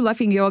 I went to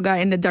laughing yoga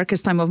in the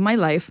darkest time of my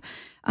life.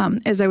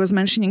 As I was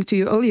mentioning to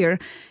you earlier,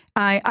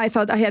 I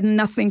thought I had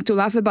nothing to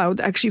laugh about.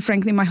 Actually,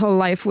 frankly, my whole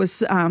life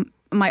was,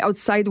 my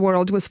outside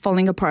world was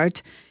falling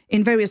apart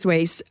in various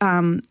ways.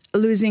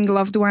 Losing a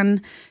loved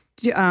one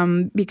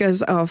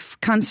because of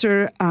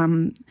cancer,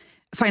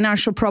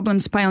 financial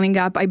problems piling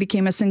up. I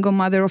became a single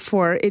mother of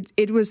 4.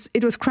 It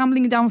was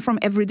crumbling down from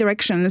every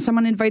direction. And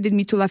someone invited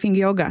me to laughing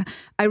yoga.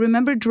 I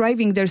remember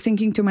driving there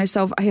thinking to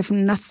myself, I have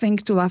nothing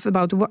to laugh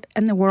about. What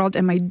in the world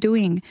am I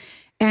doing?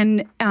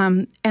 And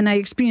I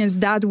experienced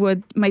that what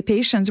my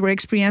patients were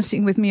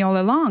experiencing with me all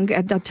along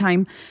at that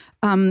time,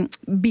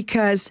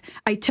 because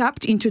I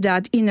tapped into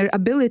that inner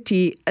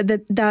ability,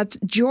 that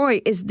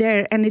joy is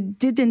there, and it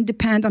didn't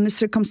depend on the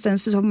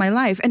circumstances of my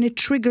life, and it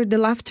triggered the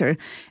laughter.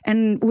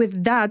 And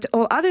with that,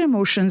 all other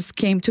emotions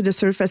came to the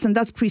surface, and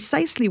that's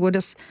precisely what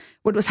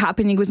was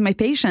happening with my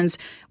patients.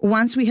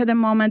 Once we had a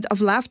moment of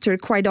laughter,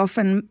 quite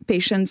often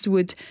patients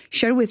would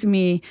share with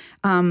me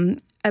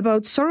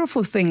about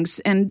sorrowful things,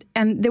 and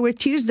there were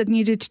tears that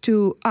needed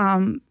to,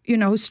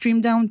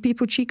 stream down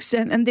people's cheeks,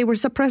 and they were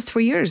suppressed for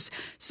years.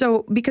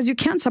 So, because you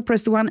can't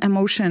suppress one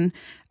emotion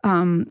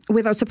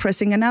without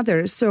suppressing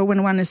another. So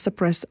when one is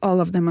suppressed, all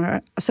of them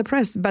are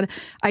suppressed. But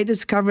I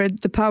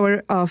discovered the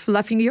power of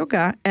laughing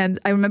yoga, and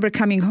I remember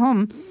coming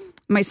home,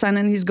 my son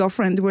and his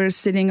girlfriend were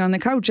sitting on the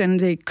couch and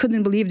they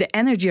couldn't believe the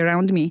energy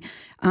around me.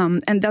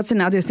 And that's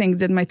another thing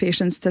that my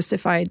patients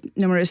testified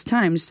numerous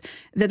times,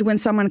 that when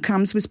someone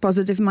comes with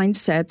positive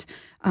mindset,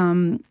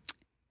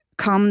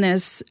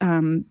 calmness,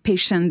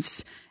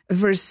 patience,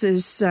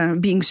 versus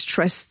being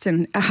stressed,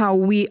 and how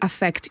we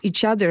affect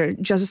each other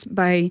just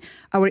by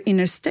our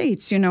inner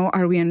states.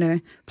 Are we in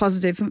a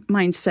positive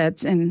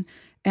mindset,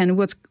 and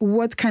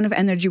what kind of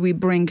energy we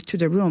bring to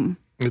the room?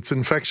 It's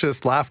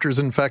infectious. Laughter's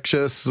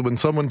infectious. When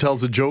someone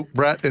tells a joke,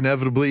 Brett,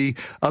 inevitably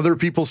other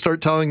people start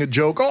telling a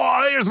joke.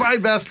 Oh, here's my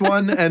best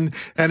one. and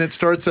it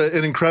starts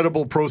an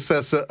incredible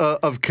process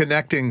of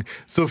connecting.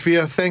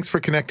 Zofia, thanks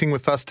for connecting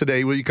with us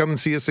today. Will you come and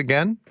see us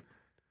again?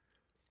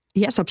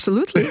 Yes,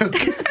 absolutely.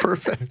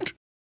 Perfect.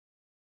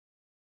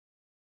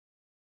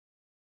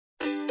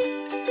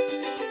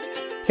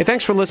 Hey,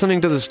 thanks for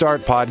listening to the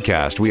Start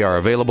Podcast. We are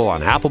available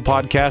on Apple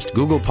Podcast,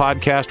 Google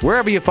Podcast,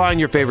 wherever you find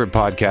your favorite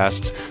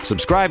podcasts.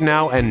 Subscribe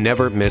now and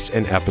never miss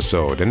an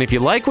episode. And if you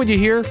like what you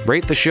hear,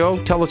 rate the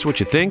show, tell us what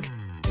you think,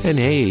 and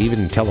hey,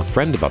 even tell a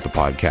friend about the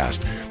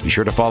podcast. Be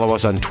sure to follow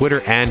us on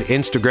Twitter and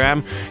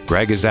Instagram.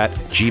 Greg is at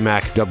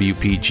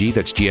GMACWPG,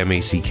 that's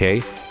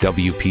GMACK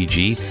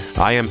WPG.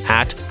 I am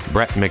at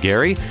Brett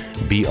McGarry,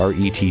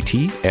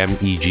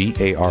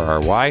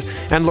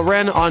 BRETTMEGARRY. And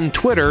Loren on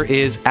Twitter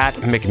is at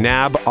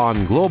McNabb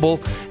on Global,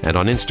 and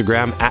on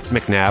Instagram at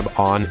McNabb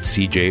on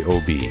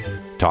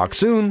CJOB. Talk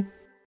soon.